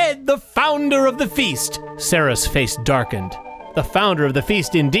Stefan. Ted, the founder of the feast. Sarah's face darkened. The founder of the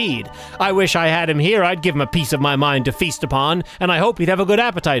feast, indeed. I wish I had him here. I'd give him a piece of my mind to feast upon, and I hope he'd have a good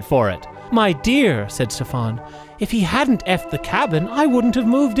appetite for it. My dear, said Stefan, if he hadn't effed the cabin, I wouldn't have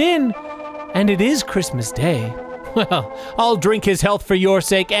moved in. And it is Christmas Day. Well, I'll drink his health for your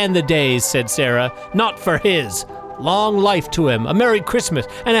sake and the day's, said Sarah, not for his. Long life to him, a Merry Christmas,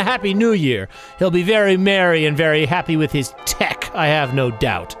 and a Happy New Year. He'll be very merry and very happy with his tech, I have no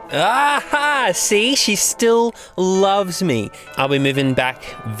doubt. Aha! See, she still loves me. I'll be moving back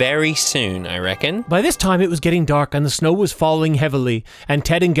very soon, I reckon. By this time, it was getting dark and the snow was falling heavily, and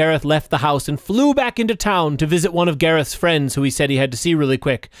Ted and Gareth left the house and flew back into town to visit one of Gareth's friends who he said he had to see really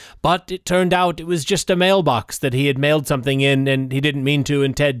quick. But it turned out it was just a mailbox that he had mailed something in and he didn't mean to,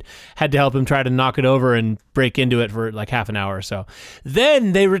 and Ted had to help him try to knock it over and break into it for like half an hour or so.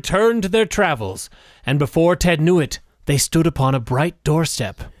 Then they returned to their travels, and before Ted knew it, they stood upon a bright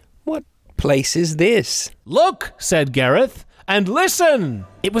doorstep. What place is this? Look, said Gareth, and listen!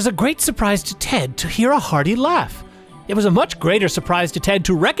 It was a great surprise to Ted to hear a hearty laugh. It was a much greater surprise to Ted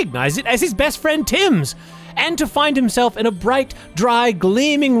to recognize it as his best friend Tim's, and to find himself in a bright, dry,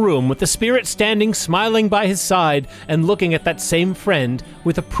 gleaming room with the spirit standing smiling by his side and looking at that same friend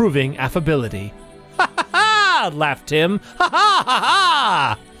with approving affability. Ha ha ha! Laughed Tim. Ha ha ha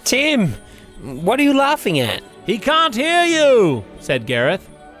ha! Tim, what are you laughing at? He can't hear you, said Gareth.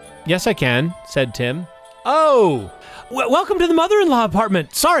 Yes, I can, said Tim. Oh, welcome to the mother-in-law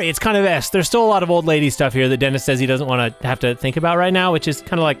apartment. Sorry, it's kind of There's still a lot of old lady stuff here that Dennis says he doesn't want to have to think about right now, which is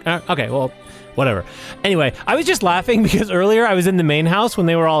kind of like, okay, well, whatever. Anyway, I was just laughing because earlier I was in the main house when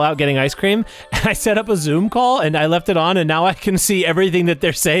they were all out getting ice cream, and I set up a Zoom call and I left it on, and now I can see everything that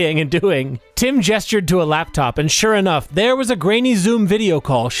they're saying and doing. Tim gestured to a laptop, and sure enough, there was a grainy Zoom video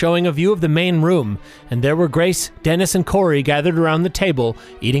call showing a view of the main room, and there were Grace, Dennis, and Corey gathered around the table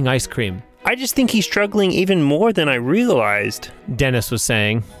eating ice cream. I just think he's struggling even more than I realized. Dennis was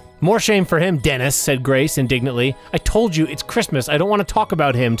saying. More shame for him, Dennis, said Grace indignantly. I told you, it's Christmas. I don't want to talk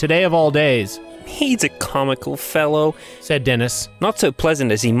about him today of all days. He's a comical fellow, said Dennis. Not so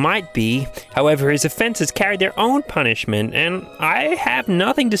pleasant as he might be. However, his offenses carry their own punishment, and I have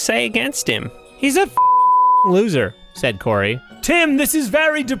nothing to say against him. He's a loser, said Corey. Tim, this is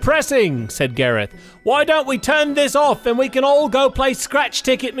very depressing, said Gareth. Why don't we turn this off and we can all go play scratch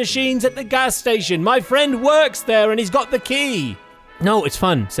ticket machines at the gas station? My friend works there and he's got the key. No, it's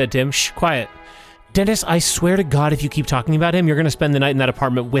fun, said Tim. Shh, quiet. Dennis, I swear to God, if you keep talking about him, you're going to spend the night in that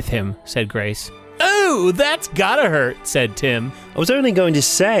apartment with him, said Grace. Oh, that's gotta hurt, said Tim. I was only going to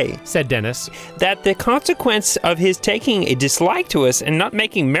say, said Dennis, that the consequence of his taking a dislike to us and not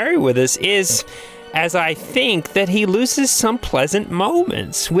making merry with us is, as I think, that he loses some pleasant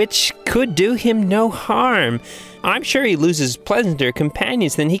moments, which could do him no harm. I'm sure he loses pleasanter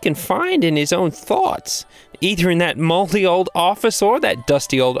companions than he can find in his own thoughts, either in that moldy old office or that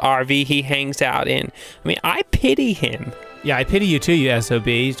dusty old RV he hangs out in. I mean, I pity him. Yeah, I pity you too, you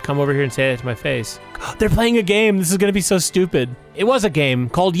SOB. Come over here and say that to my face. They're playing a game. This is going to be so stupid. It was a game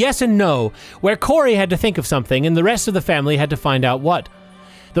called Yes and No, where Corey had to think of something and the rest of the family had to find out what.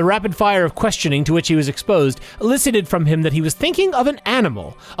 The rapid fire of questioning to which he was exposed elicited from him that he was thinking of an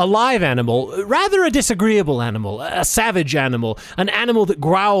animal, a live animal, rather a disagreeable animal, a savage animal, an animal that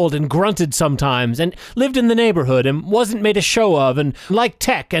growled and grunted sometimes and lived in the neighborhood and wasn't made a show of and liked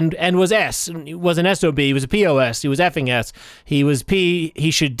tech and was S. He was an SOB, he was a POS, he was effing S, he was P,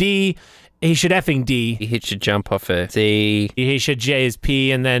 he should D, he should effing D. He should jump off a C. He should J his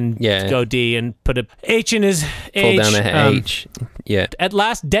P and then go D and put a H in his H. Fall down a H. Yeah. At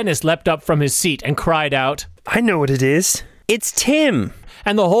last, Dennis leapt up from his seat and cried out, I know what it is. It's Tim.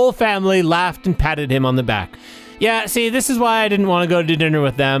 And the whole family laughed and patted him on the back. Yeah, see, this is why I didn't want to go to dinner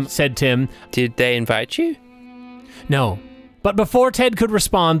with them, said Tim. Did they invite you? No. But before Ted could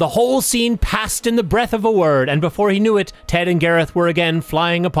respond, the whole scene passed in the breath of a word, and before he knew it, Ted and Gareth were again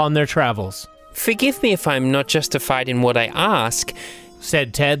flying upon their travels. Forgive me if I'm not justified in what I ask,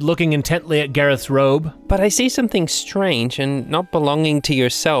 said Ted, looking intently at Gareth's robe. But I see something strange and not belonging to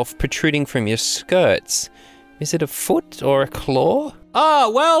yourself protruding from your skirts. Is it a foot or a claw?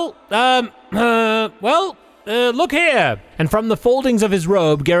 Look here. And from the foldings of his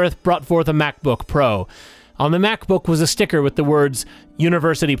robe, Gareth brought forth a MacBook Pro. On the MacBook was a sticker with the words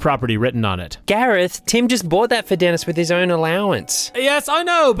University Property written on it. Gareth, Tim just bought that for Dennis with his own allowance. Yes, I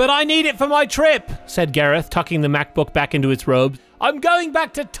know, but I need it for my trip, said Gareth, tucking the MacBook back into its robe. I'm going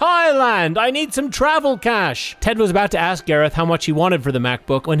back to Thailand. I need some travel cash. Ted was about to ask Gareth how much he wanted for the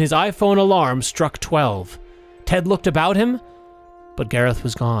MacBook when his iPhone alarm struck 12. Ted looked about him, but Gareth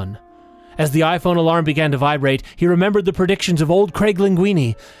was gone. As the iPhone alarm began to vibrate, he remembered the predictions of old Craig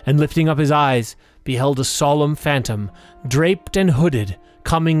Linguini, and lifting up his eyes, beheld a solemn phantom, draped and hooded,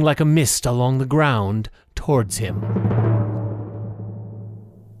 coming like a mist along the ground towards him.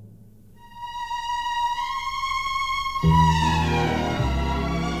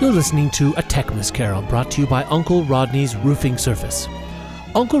 You're listening to A Techmas Carol, brought to you by Uncle Rodney's Roofing Service.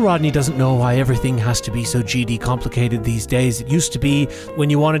 Uncle Rodney doesn't know why everything has to be so GD complicated these days. It used to be when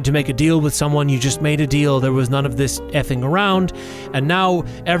you wanted to make a deal with someone, you just made a deal. There was none of this effing around. And now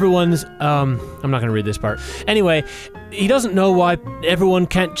everyone's... I'm not going to read this part. Anyway, he doesn't know why everyone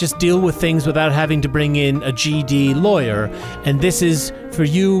can't just deal with things without having to bring in a GD lawyer. And this is for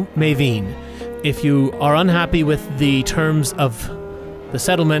you, Maveen. If you are unhappy with the terms of the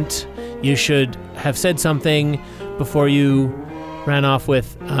settlement, you should have said something before you... ran off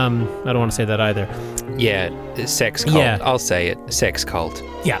with, I don't want to say that either. Yeah, sex cult. Yeah. I'll say it. Sex cult.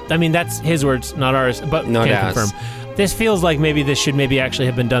 Yeah, I mean, that's his words, not ours, but Not can't ours. confirm. This feels like maybe this should maybe actually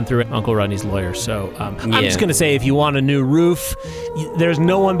have been done through Uncle Rodney's lawyer, so I'm just going to say if you want a new roof, there's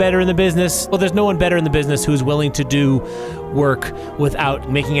no one better in the business. Well, there's no one better in the business who's willing to do work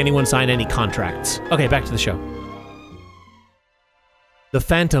without making anyone sign any contracts. Okay, back to the show. The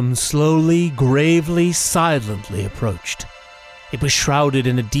phantom slowly, gravely, silently approached. It was shrouded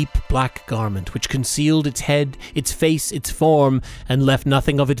in a deep black garment which concealed its head, its face, its form, and left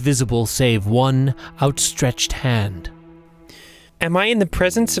nothing of it visible save one outstretched hand. Am I in the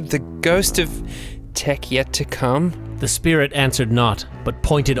presence of the ghost of tech yet to come? The spirit answered not, but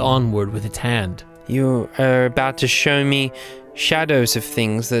pointed onward with its hand. You are about to show me shadows of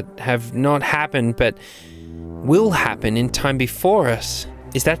things that have not happened, but will happen in time before us.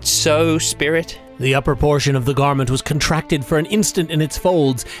 Is that so, spirit? The upper portion of the garment was contracted for an instant in its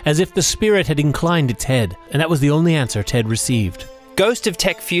folds, as if the spirit had inclined its head, and that was the only answer Ted received. Ghost of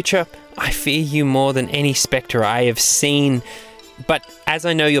Tech Future, I fear you more than any spectre I have seen, but as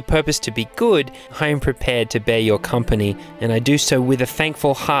I know your purpose to be good, I am prepared to bear your company, and I do so with a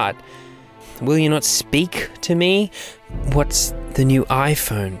thankful heart. Will you not speak to me? What's the new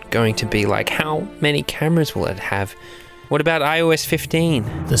iPhone going to be like? How many cameras will it have? What about iOS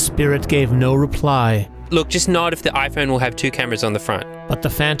 15? The spirit gave no reply. Look, just nod if the iPhone will have 2 cameras on the front. But the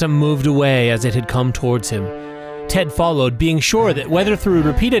phantom moved away as it had come towards him. Ted followed, being sure that whether through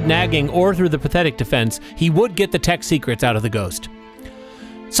repeated nagging or through the pathetic defense, he would get the tech secrets out of the ghost.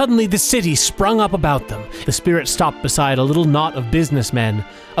 Suddenly the city sprung up about them. The spirit stopped beside a little knot of businessmen.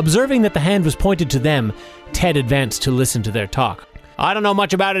 Observing that the hand was pointed to them, Ted advanced to listen to their talk. I don't know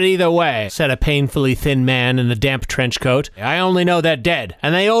much about it either way, said a painfully thin man in a damp trench coat. I only know they're dead,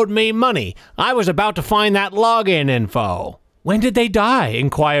 and they owed me money. I was about to find that login info. When did they die?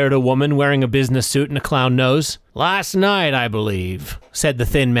 Inquired a woman wearing a business suit and a clown nose. Last night, I believe, said the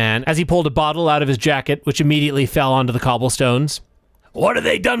thin man, as he pulled a bottle out of his jacket, which immediately fell onto the cobblestones. What have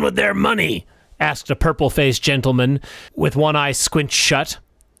they done with their money? Asked a purple-faced gentleman with one eye squinched shut.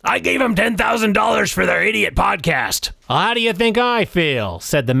 I gave them $10,000 for their idiot podcast. How do you think I feel?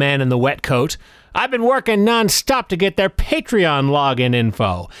 Said the man in the wet coat. I've been working non-stop to get their Patreon login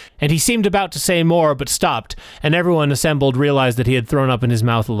info. And he seemed about to say more, but stopped, and everyone assembled realized that he had thrown up in his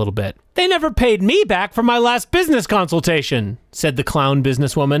mouth a little bit. They never paid me back for my last business consultation, said the clown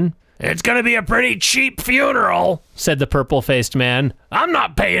businesswoman. It's gonna be a pretty cheap funeral, said the purple-faced man. I'm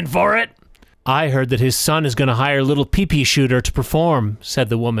not paying for it. I heard that his son is going to hire little pee-pee shooter to perform, said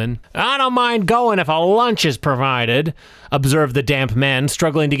the woman. I don't mind going if a lunch is provided, observed the damp man,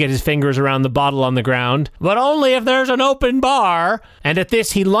 struggling to get his fingers around the bottle on the ground. But only if there's an open bar. And at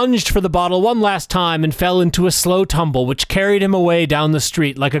this he lunged for the bottle one last time and fell into a slow tumble which carried him away down the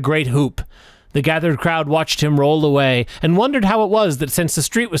street like a great hoop. The gathered crowd watched him roll away and wondered how it was that since the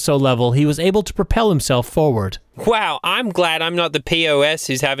street was so level, he was able to propel himself forward. Wow, I'm glad I'm not the POS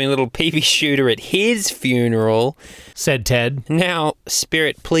who's having a little PV shooter at his funeral, said Ted. Now,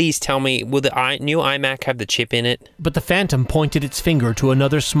 Spirit, please tell me, will the new iMac have the chip in it? But the phantom pointed its finger to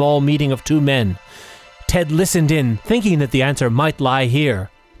another small meeting of 2 men. Ted listened in, thinking that the answer might lie here.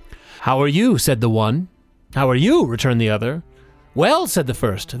 How are you? Said the one. How are you? Returned the other. "Well," said the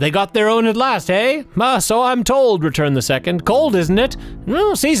first, "they got their own at last, eh?" "So I'm told," returned the second. "Cold, isn't it?"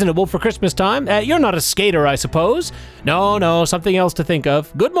 "No, seasonable for Christmas time. You're not a skater, I suppose?" No, something else to think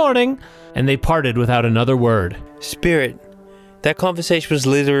of. Good morning." And they parted without another word. Spirit, that conversation was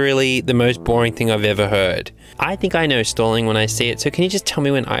literally the most boring thing I've ever heard. I think I know stalling when I see it, so can you just tell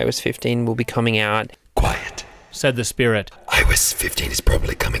me when iOS 15 will be coming out? Quiet, said the spirit. iOS 15 is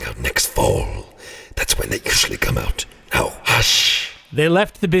probably coming out next fall. That's when they usually come out. Now, hush. They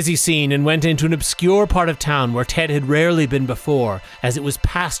left the busy scene and went into an obscure part of town where Ted had rarely been before, as it was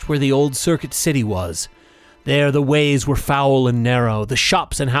past where the old Circuit City was. There the ways were foul and narrow, the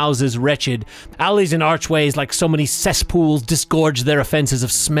shops and houses wretched, alleys and archways like so many cesspools disgorged their offences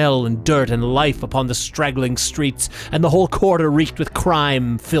of smell and dirt and life upon the straggling streets, and the whole quarter reeked with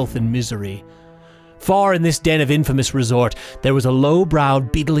crime, filth and misery. Far in this den of infamous resort, there was a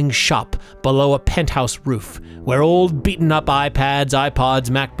low-browed, beetling shop below a penthouse roof, where old beaten-up iPads, iPods,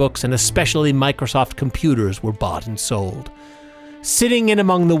 MacBooks, and especially Microsoft computers were bought and sold. Sitting in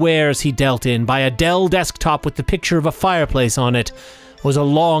among the wares he dealt in, by a Dell desktop with the picture of a fireplace on it, was a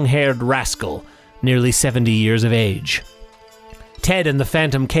long-haired rascal, nearly 70 years of age. Ted and the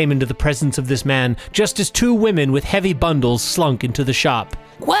Phantom came into the presence of this man just as two women with heavy bundles slunk into the shop.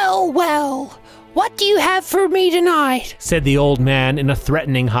 Well, what do you have for me tonight? Said the old man in a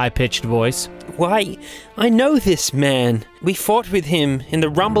threatening, high-pitched voice. Why, I know this man. We fought with him in the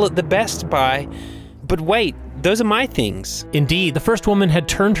rumble at the Best Buy. But wait, those are my things. Indeed, the first woman had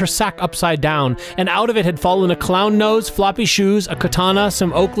turned her sack upside down, and out of it had fallen a clown nose, floppy shoes, a katana,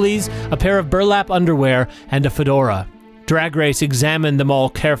 some Oakleys, a pair of burlap underwear, and a fedora. Drag Race examined them all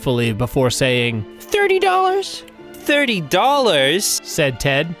carefully before saying, $30? $30? Said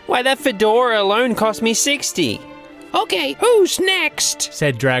Ted. Why, that fedora alone cost me $60. Okay, who's next?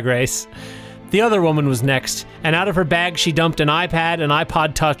 Said Drag Race. The other woman was next, and out of her bag she dumped an iPad, an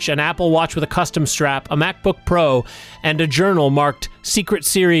iPod Touch, an Apple Watch with a custom strap, a MacBook Pro, and a journal marked Secret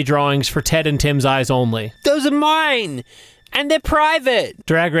Siri drawings for Ted and Tim's eyes only. Those are mine! And they're private!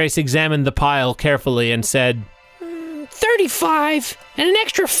 Drag Race examined the pile carefully and said, $35, and an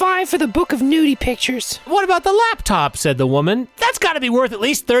extra $5 for the book of nudie pictures. What about the laptop? Said the woman. That's got to be worth at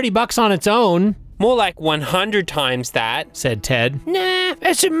least $30 on its own. More like 100 times that, said Ted. Nah,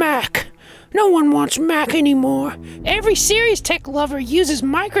 it's a Mac. No one wants Mac anymore. Every serious tech lover uses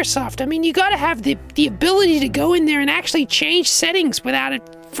Microsoft. I mean, you gotta have the ability to go in there and actually change settings without it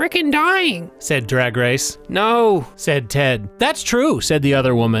frickin' dying. Said Drag Race. No, said Ted. That's true, said the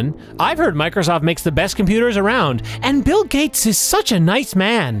other woman. I've heard Microsoft makes the best computers around, and Bill Gates is such a nice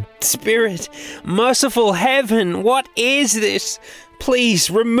man. Spirit, merciful heaven, what is this? Please,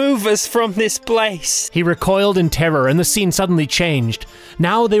 remove us from this place. He recoiled in terror, and the scene suddenly changed.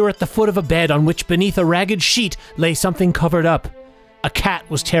 Now they were at the foot of a bed on which beneath a ragged sheet lay something covered up. A cat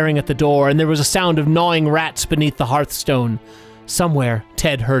was tearing at the door, and there was a sound of gnawing rats beneath the hearthstone. Somewhere,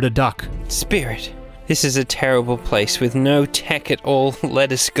 Ted heard a duck. Spirit, this is a terrible place with no tech at all.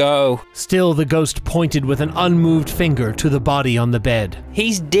 Let us go. Still, the ghost pointed with an unmoved finger to the body on the bed.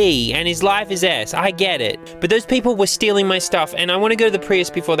 He's D, and his life is S. I get it. But those people were stealing my stuff, and I want to go to the Prius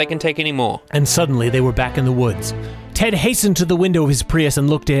before they can take any more. And suddenly, they were back in the woods. Ted hastened to the window of his Prius and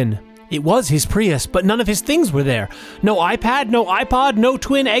looked in. It was his Prius, but none of his things were there. No iPad, no iPod, no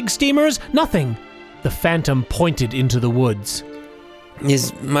twin egg steamers, nothing. The Phantom pointed into the woods.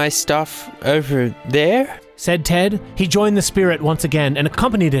 Is my stuff over there? Said Ted. He joined the spirit once again and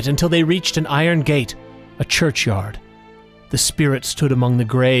accompanied it until they reached an iron gate, a churchyard. The spirit stood among the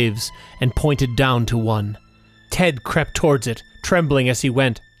graves and pointed down to one. Ted crept towards it, trembling as he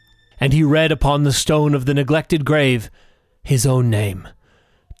went, and he read upon the stone of the neglected grave his own name,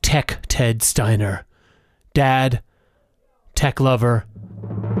 Tech Ted Steiner. Dad, Tech Lover,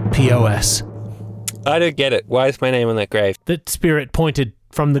 POS. I don't get it. Why is my name on that grave? The spirit pointed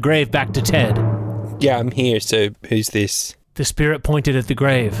from the grave back to Ted. Yeah, I'm here, so who's this? The spirit pointed at the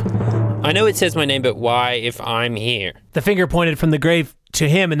grave. I know it says my name, but why if I'm here? The finger pointed from the grave to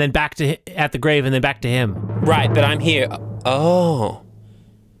him and then back to at the grave and then back to him. Right, but I'm here. Oh.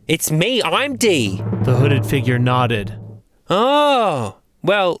 It's me. I'm D. The hooded figure nodded. Oh.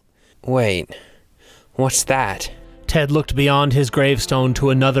 Well, wait. What's that? Ted looked beyond his gravestone to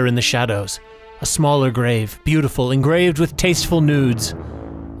another in the shadows. A smaller grave, beautiful, engraved with tasteful nudes.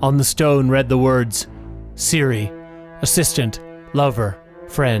 On the stone read the words, Siri, assistant, lover,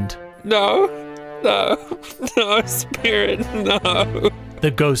 friend. No, Spirit, no.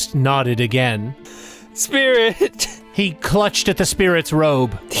 The ghost nodded again. Spirit. He clutched at the spirit's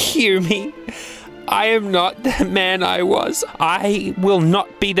robe. Hear me. I am not the man I was. I will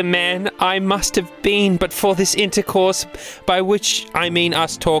not be the man I must have been, but for this intercourse, by which I mean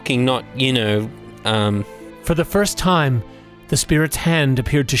us talking, not, For the first time, the spirit's hand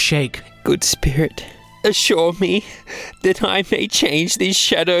appeared to shake. Good spirit, assure me that I may change these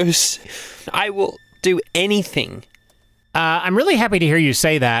shadows. I will do anything. I'm really happy to hear you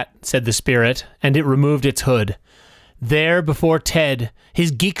say that, said the spirit, and it removed its hood. There before Ted, his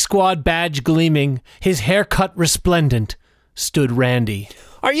Geek Squad badge gleaming, his haircut resplendent, stood Randy.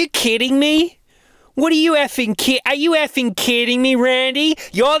 Are you kidding me? What are you effing Are you effing kidding me, Randy?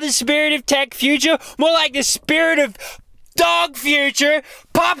 You're the spirit of tech future? More like the spirit of dog future,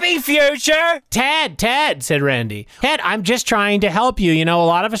 puppy future. Ted, said Randy. Ted, I'm just trying to help you. A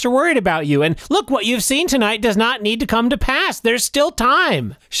lot of us are worried about you. And look, what you've seen tonight does not need to come to pass. There's still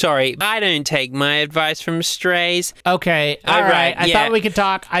time. Sorry, I don't take my advice from strays. Okay, all right. I thought we could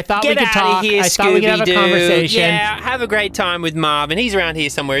talk. Get out of here, I thought we could have a conversation. Yeah, have a great time with Marvin. He's around here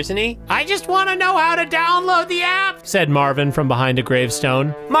somewhere, isn't he? I just want to know how to download the app, said Marvin from behind a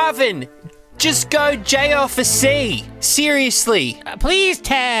gravestone. Marvin! Just go J off a C. Seriously. Please,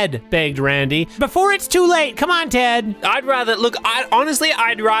 Ted, begged Randy. Before it's too late. Come on, Ted. I'd rather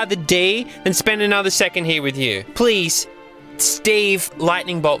D than spend another second here with you. Please, Steve,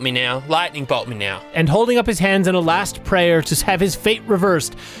 lightning bolt me now. And holding up his hands in a last prayer to have his fate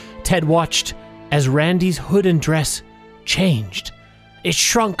reversed, Ted watched as Randy's hood and dress changed. It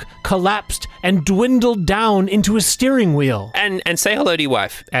shrunk, collapsed, and dwindled down into a steering wheel. And say hello to your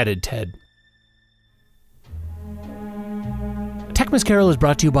wife, added Ted. Techmas Carol is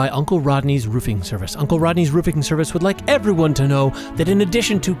brought to you by Uncle Rodney's Roofing Service. Uncle Rodney's Roofing Service would like everyone to know that in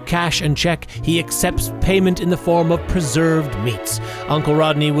addition to cash and check, he accepts payment in the form of preserved meats. Uncle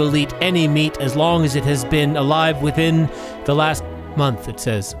Rodney will eat any meat as long as it has been alive within the last month, it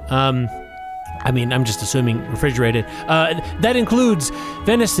says. I'm just assuming refrigerated. That includes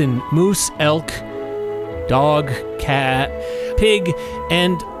venison, moose, elk, dog, cat, pig,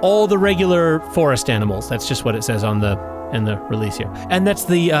 and all the regular forest animals. That's just what it says on the release here. And that's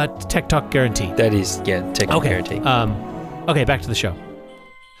the Tech Talk guarantee. That is, Tech Talk guarantee. Okay, back to the show.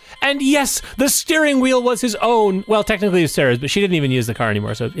 And yes, the steering wheel was his own. Well, technically it was Sarah's, but she didn't even use the car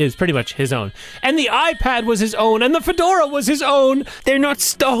anymore, so it was pretty much his own. And the iPad was his own, and the fedora was his own. They're not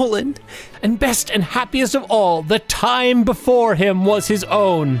stolen. And best and happiest of all, the time before him was his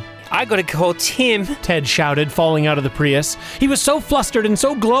own. I gotta call Tim, Ted shouted, falling out of the Prius. He was so flustered and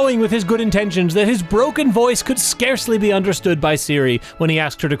so glowing with his good intentions that his broken voice could scarcely be understood by Siri when he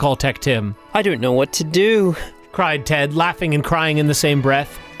asked her to call Tech Tim. I don't know what to do, cried Ted, laughing and crying in the same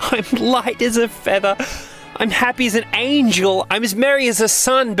breath. I'm light as a feather. I'm happy as an angel. I'm as merry as a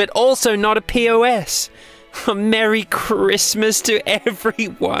sun, but also not a POS. A Merry Christmas to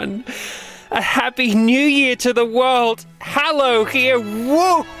everyone. A Happy New Year to the world. Hello here.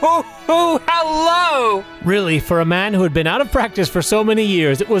 Woo hoo hoo. Hello. Really, for a man who had been out of practice for so many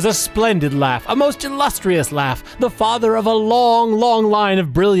years, it was a splendid laugh, a most illustrious laugh, the father of a long, long line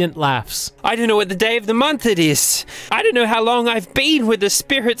of brilliant laughs. I don't know what the day of the month it is. I don't know how long I've been with the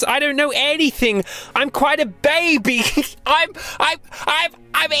spirits. I don't know anything. I'm quite a baby. I'm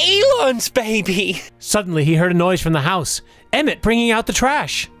Elon's baby. Suddenly, he heard a noise from the house. Emmett bringing out the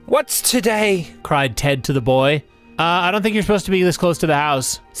trash. What's today? Cried Ted to the boy. I don't think you're supposed to be this close to the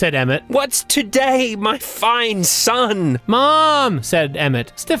house, said Emmett. What's today, my fine son? Mom, said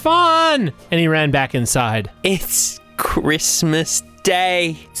Emmett. Stefan! And he ran back inside. It's Christmas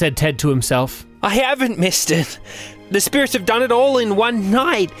Day, said Ted to himself. I haven't missed it. The spirits have done it all in one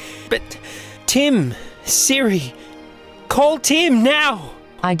night. But Tim, Siri, call Tim now.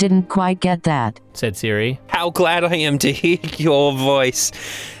 I didn't quite get that, said Siri. How glad I am to hear your voice.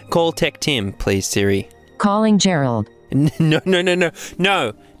 Call Tech Tim, please, Siri. Calling Gerald.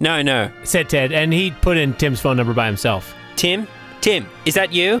 No, said Ted, and he put in Tim's phone number by himself. Tim, is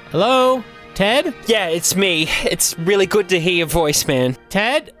that you? Hello? Ted? Yeah, it's me. It's really good to hear your voice, man.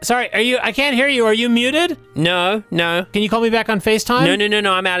 Ted? Sorry, I can't hear you. Are you muted? No. Can you call me back on FaceTime?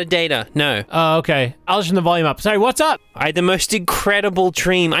 No, I'm out of data. No. Oh, okay. I'll just turn the volume up. Sorry, what's up? I had the most incredible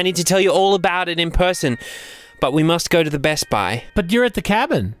dream. I need to tell you all about it in person, but we must go to the Best Buy. But you're at the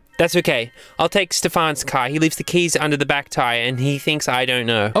cabin. That's okay. I'll take Stefan's car. He leaves the keys under the back tire, and he thinks I don't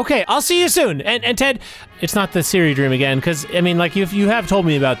know. Okay, I'll see you soon. And Ted, It's not the Siri dream again, because, I mean, like, you have told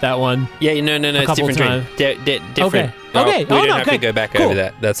me about that one. Yeah, no, it's couple different dream. Different. Okay. Okay. We don't have to go back over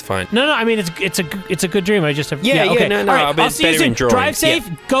that. That's fine. No, I mean, it's a good dream. I just have... Yeah, okay. no, All right, I'll be see you better soon. in drawings. Drive safe.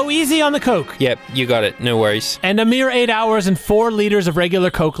 Yeah. Go easy on the Coke. Yep, you got it. No worries. And a mere 8 hours and 4 liters of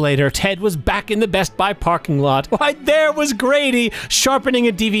regular Coke later, Ted was back in the Best Buy parking lot. Why, there was Grady sharpening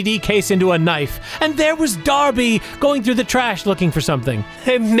a DVD case into a knife. And there was Darby going through the trash looking for something.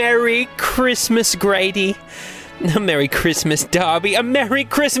 A Merry Christmas, Grady. A Merry Christmas, Darby. A Merry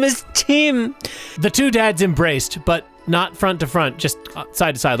Christmas, Tim. The two dads embraced, but not front to front, just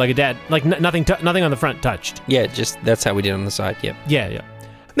side to side, like a dad. Like nothing on the front touched. Yeah, that's how we did on the side, yep. Yeah.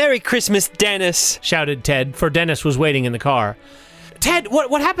 Merry Christmas, Dennis, shouted Ted, for Dennis was waiting in the car. Ted,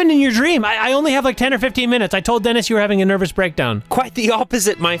 what happened in your dream? I only have like 10 or 15 minutes. I told Dennis you were having a nervous breakdown. Quite the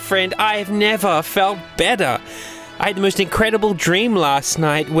opposite, my friend. I've never felt better. I had the most incredible dream last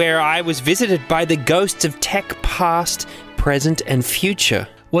night where I was visited by the ghosts of tech past, present, and future.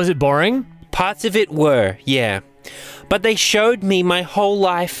 Was it boring? Parts of it were, yeah. But they showed me my whole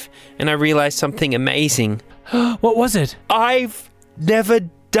life, and I realized something amazing. What was it? I've never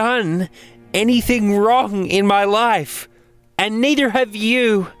done anything wrong in my life, and neither have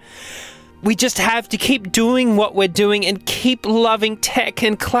you. We just have to keep doing what we're doing and keep loving tech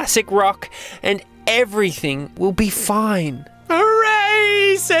and classic rock, and everything will be fine.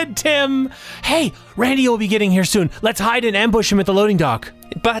 Hooray, said Tim. Hey, Randy will be getting here soon. Let's hide and ambush him at the loading dock.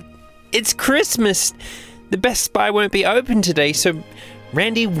 But it's Christmas. The Best Buy won't be open today, so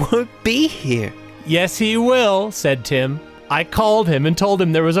Randy won't be here. Yes, he will, said Tim. I called him and told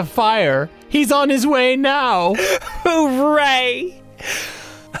him there was a fire. He's on his way now. Hooray!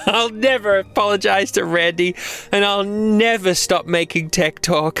 I'll never apologize to Randy, and I'll never stop making tech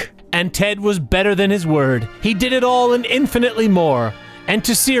talk. And Ted was better than his word. He did it all and infinitely more. And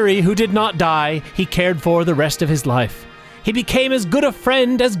to Siri, who did not die, he cared for the rest of his life. He became as good a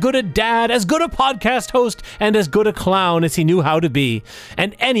friend, as good a dad, as good a podcast host, and as good a clown as he knew how to be.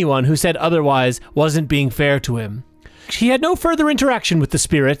 And anyone who said otherwise wasn't being fair to him. He had no further interaction with the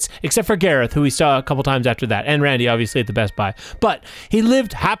spirits, except for Gareth, who he saw a couple times after that, and Randy, obviously, at the Best Buy. But he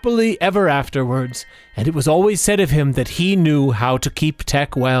lived happily ever afterwards, and it was always said of him that he knew how to keep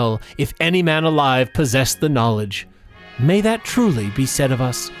tech well, if any man alive possessed the knowledge. May that truly be said of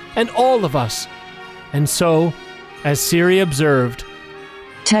us, and all of us. And so, as Siri observed,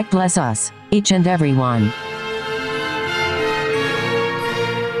 Tech bless us, each and every one.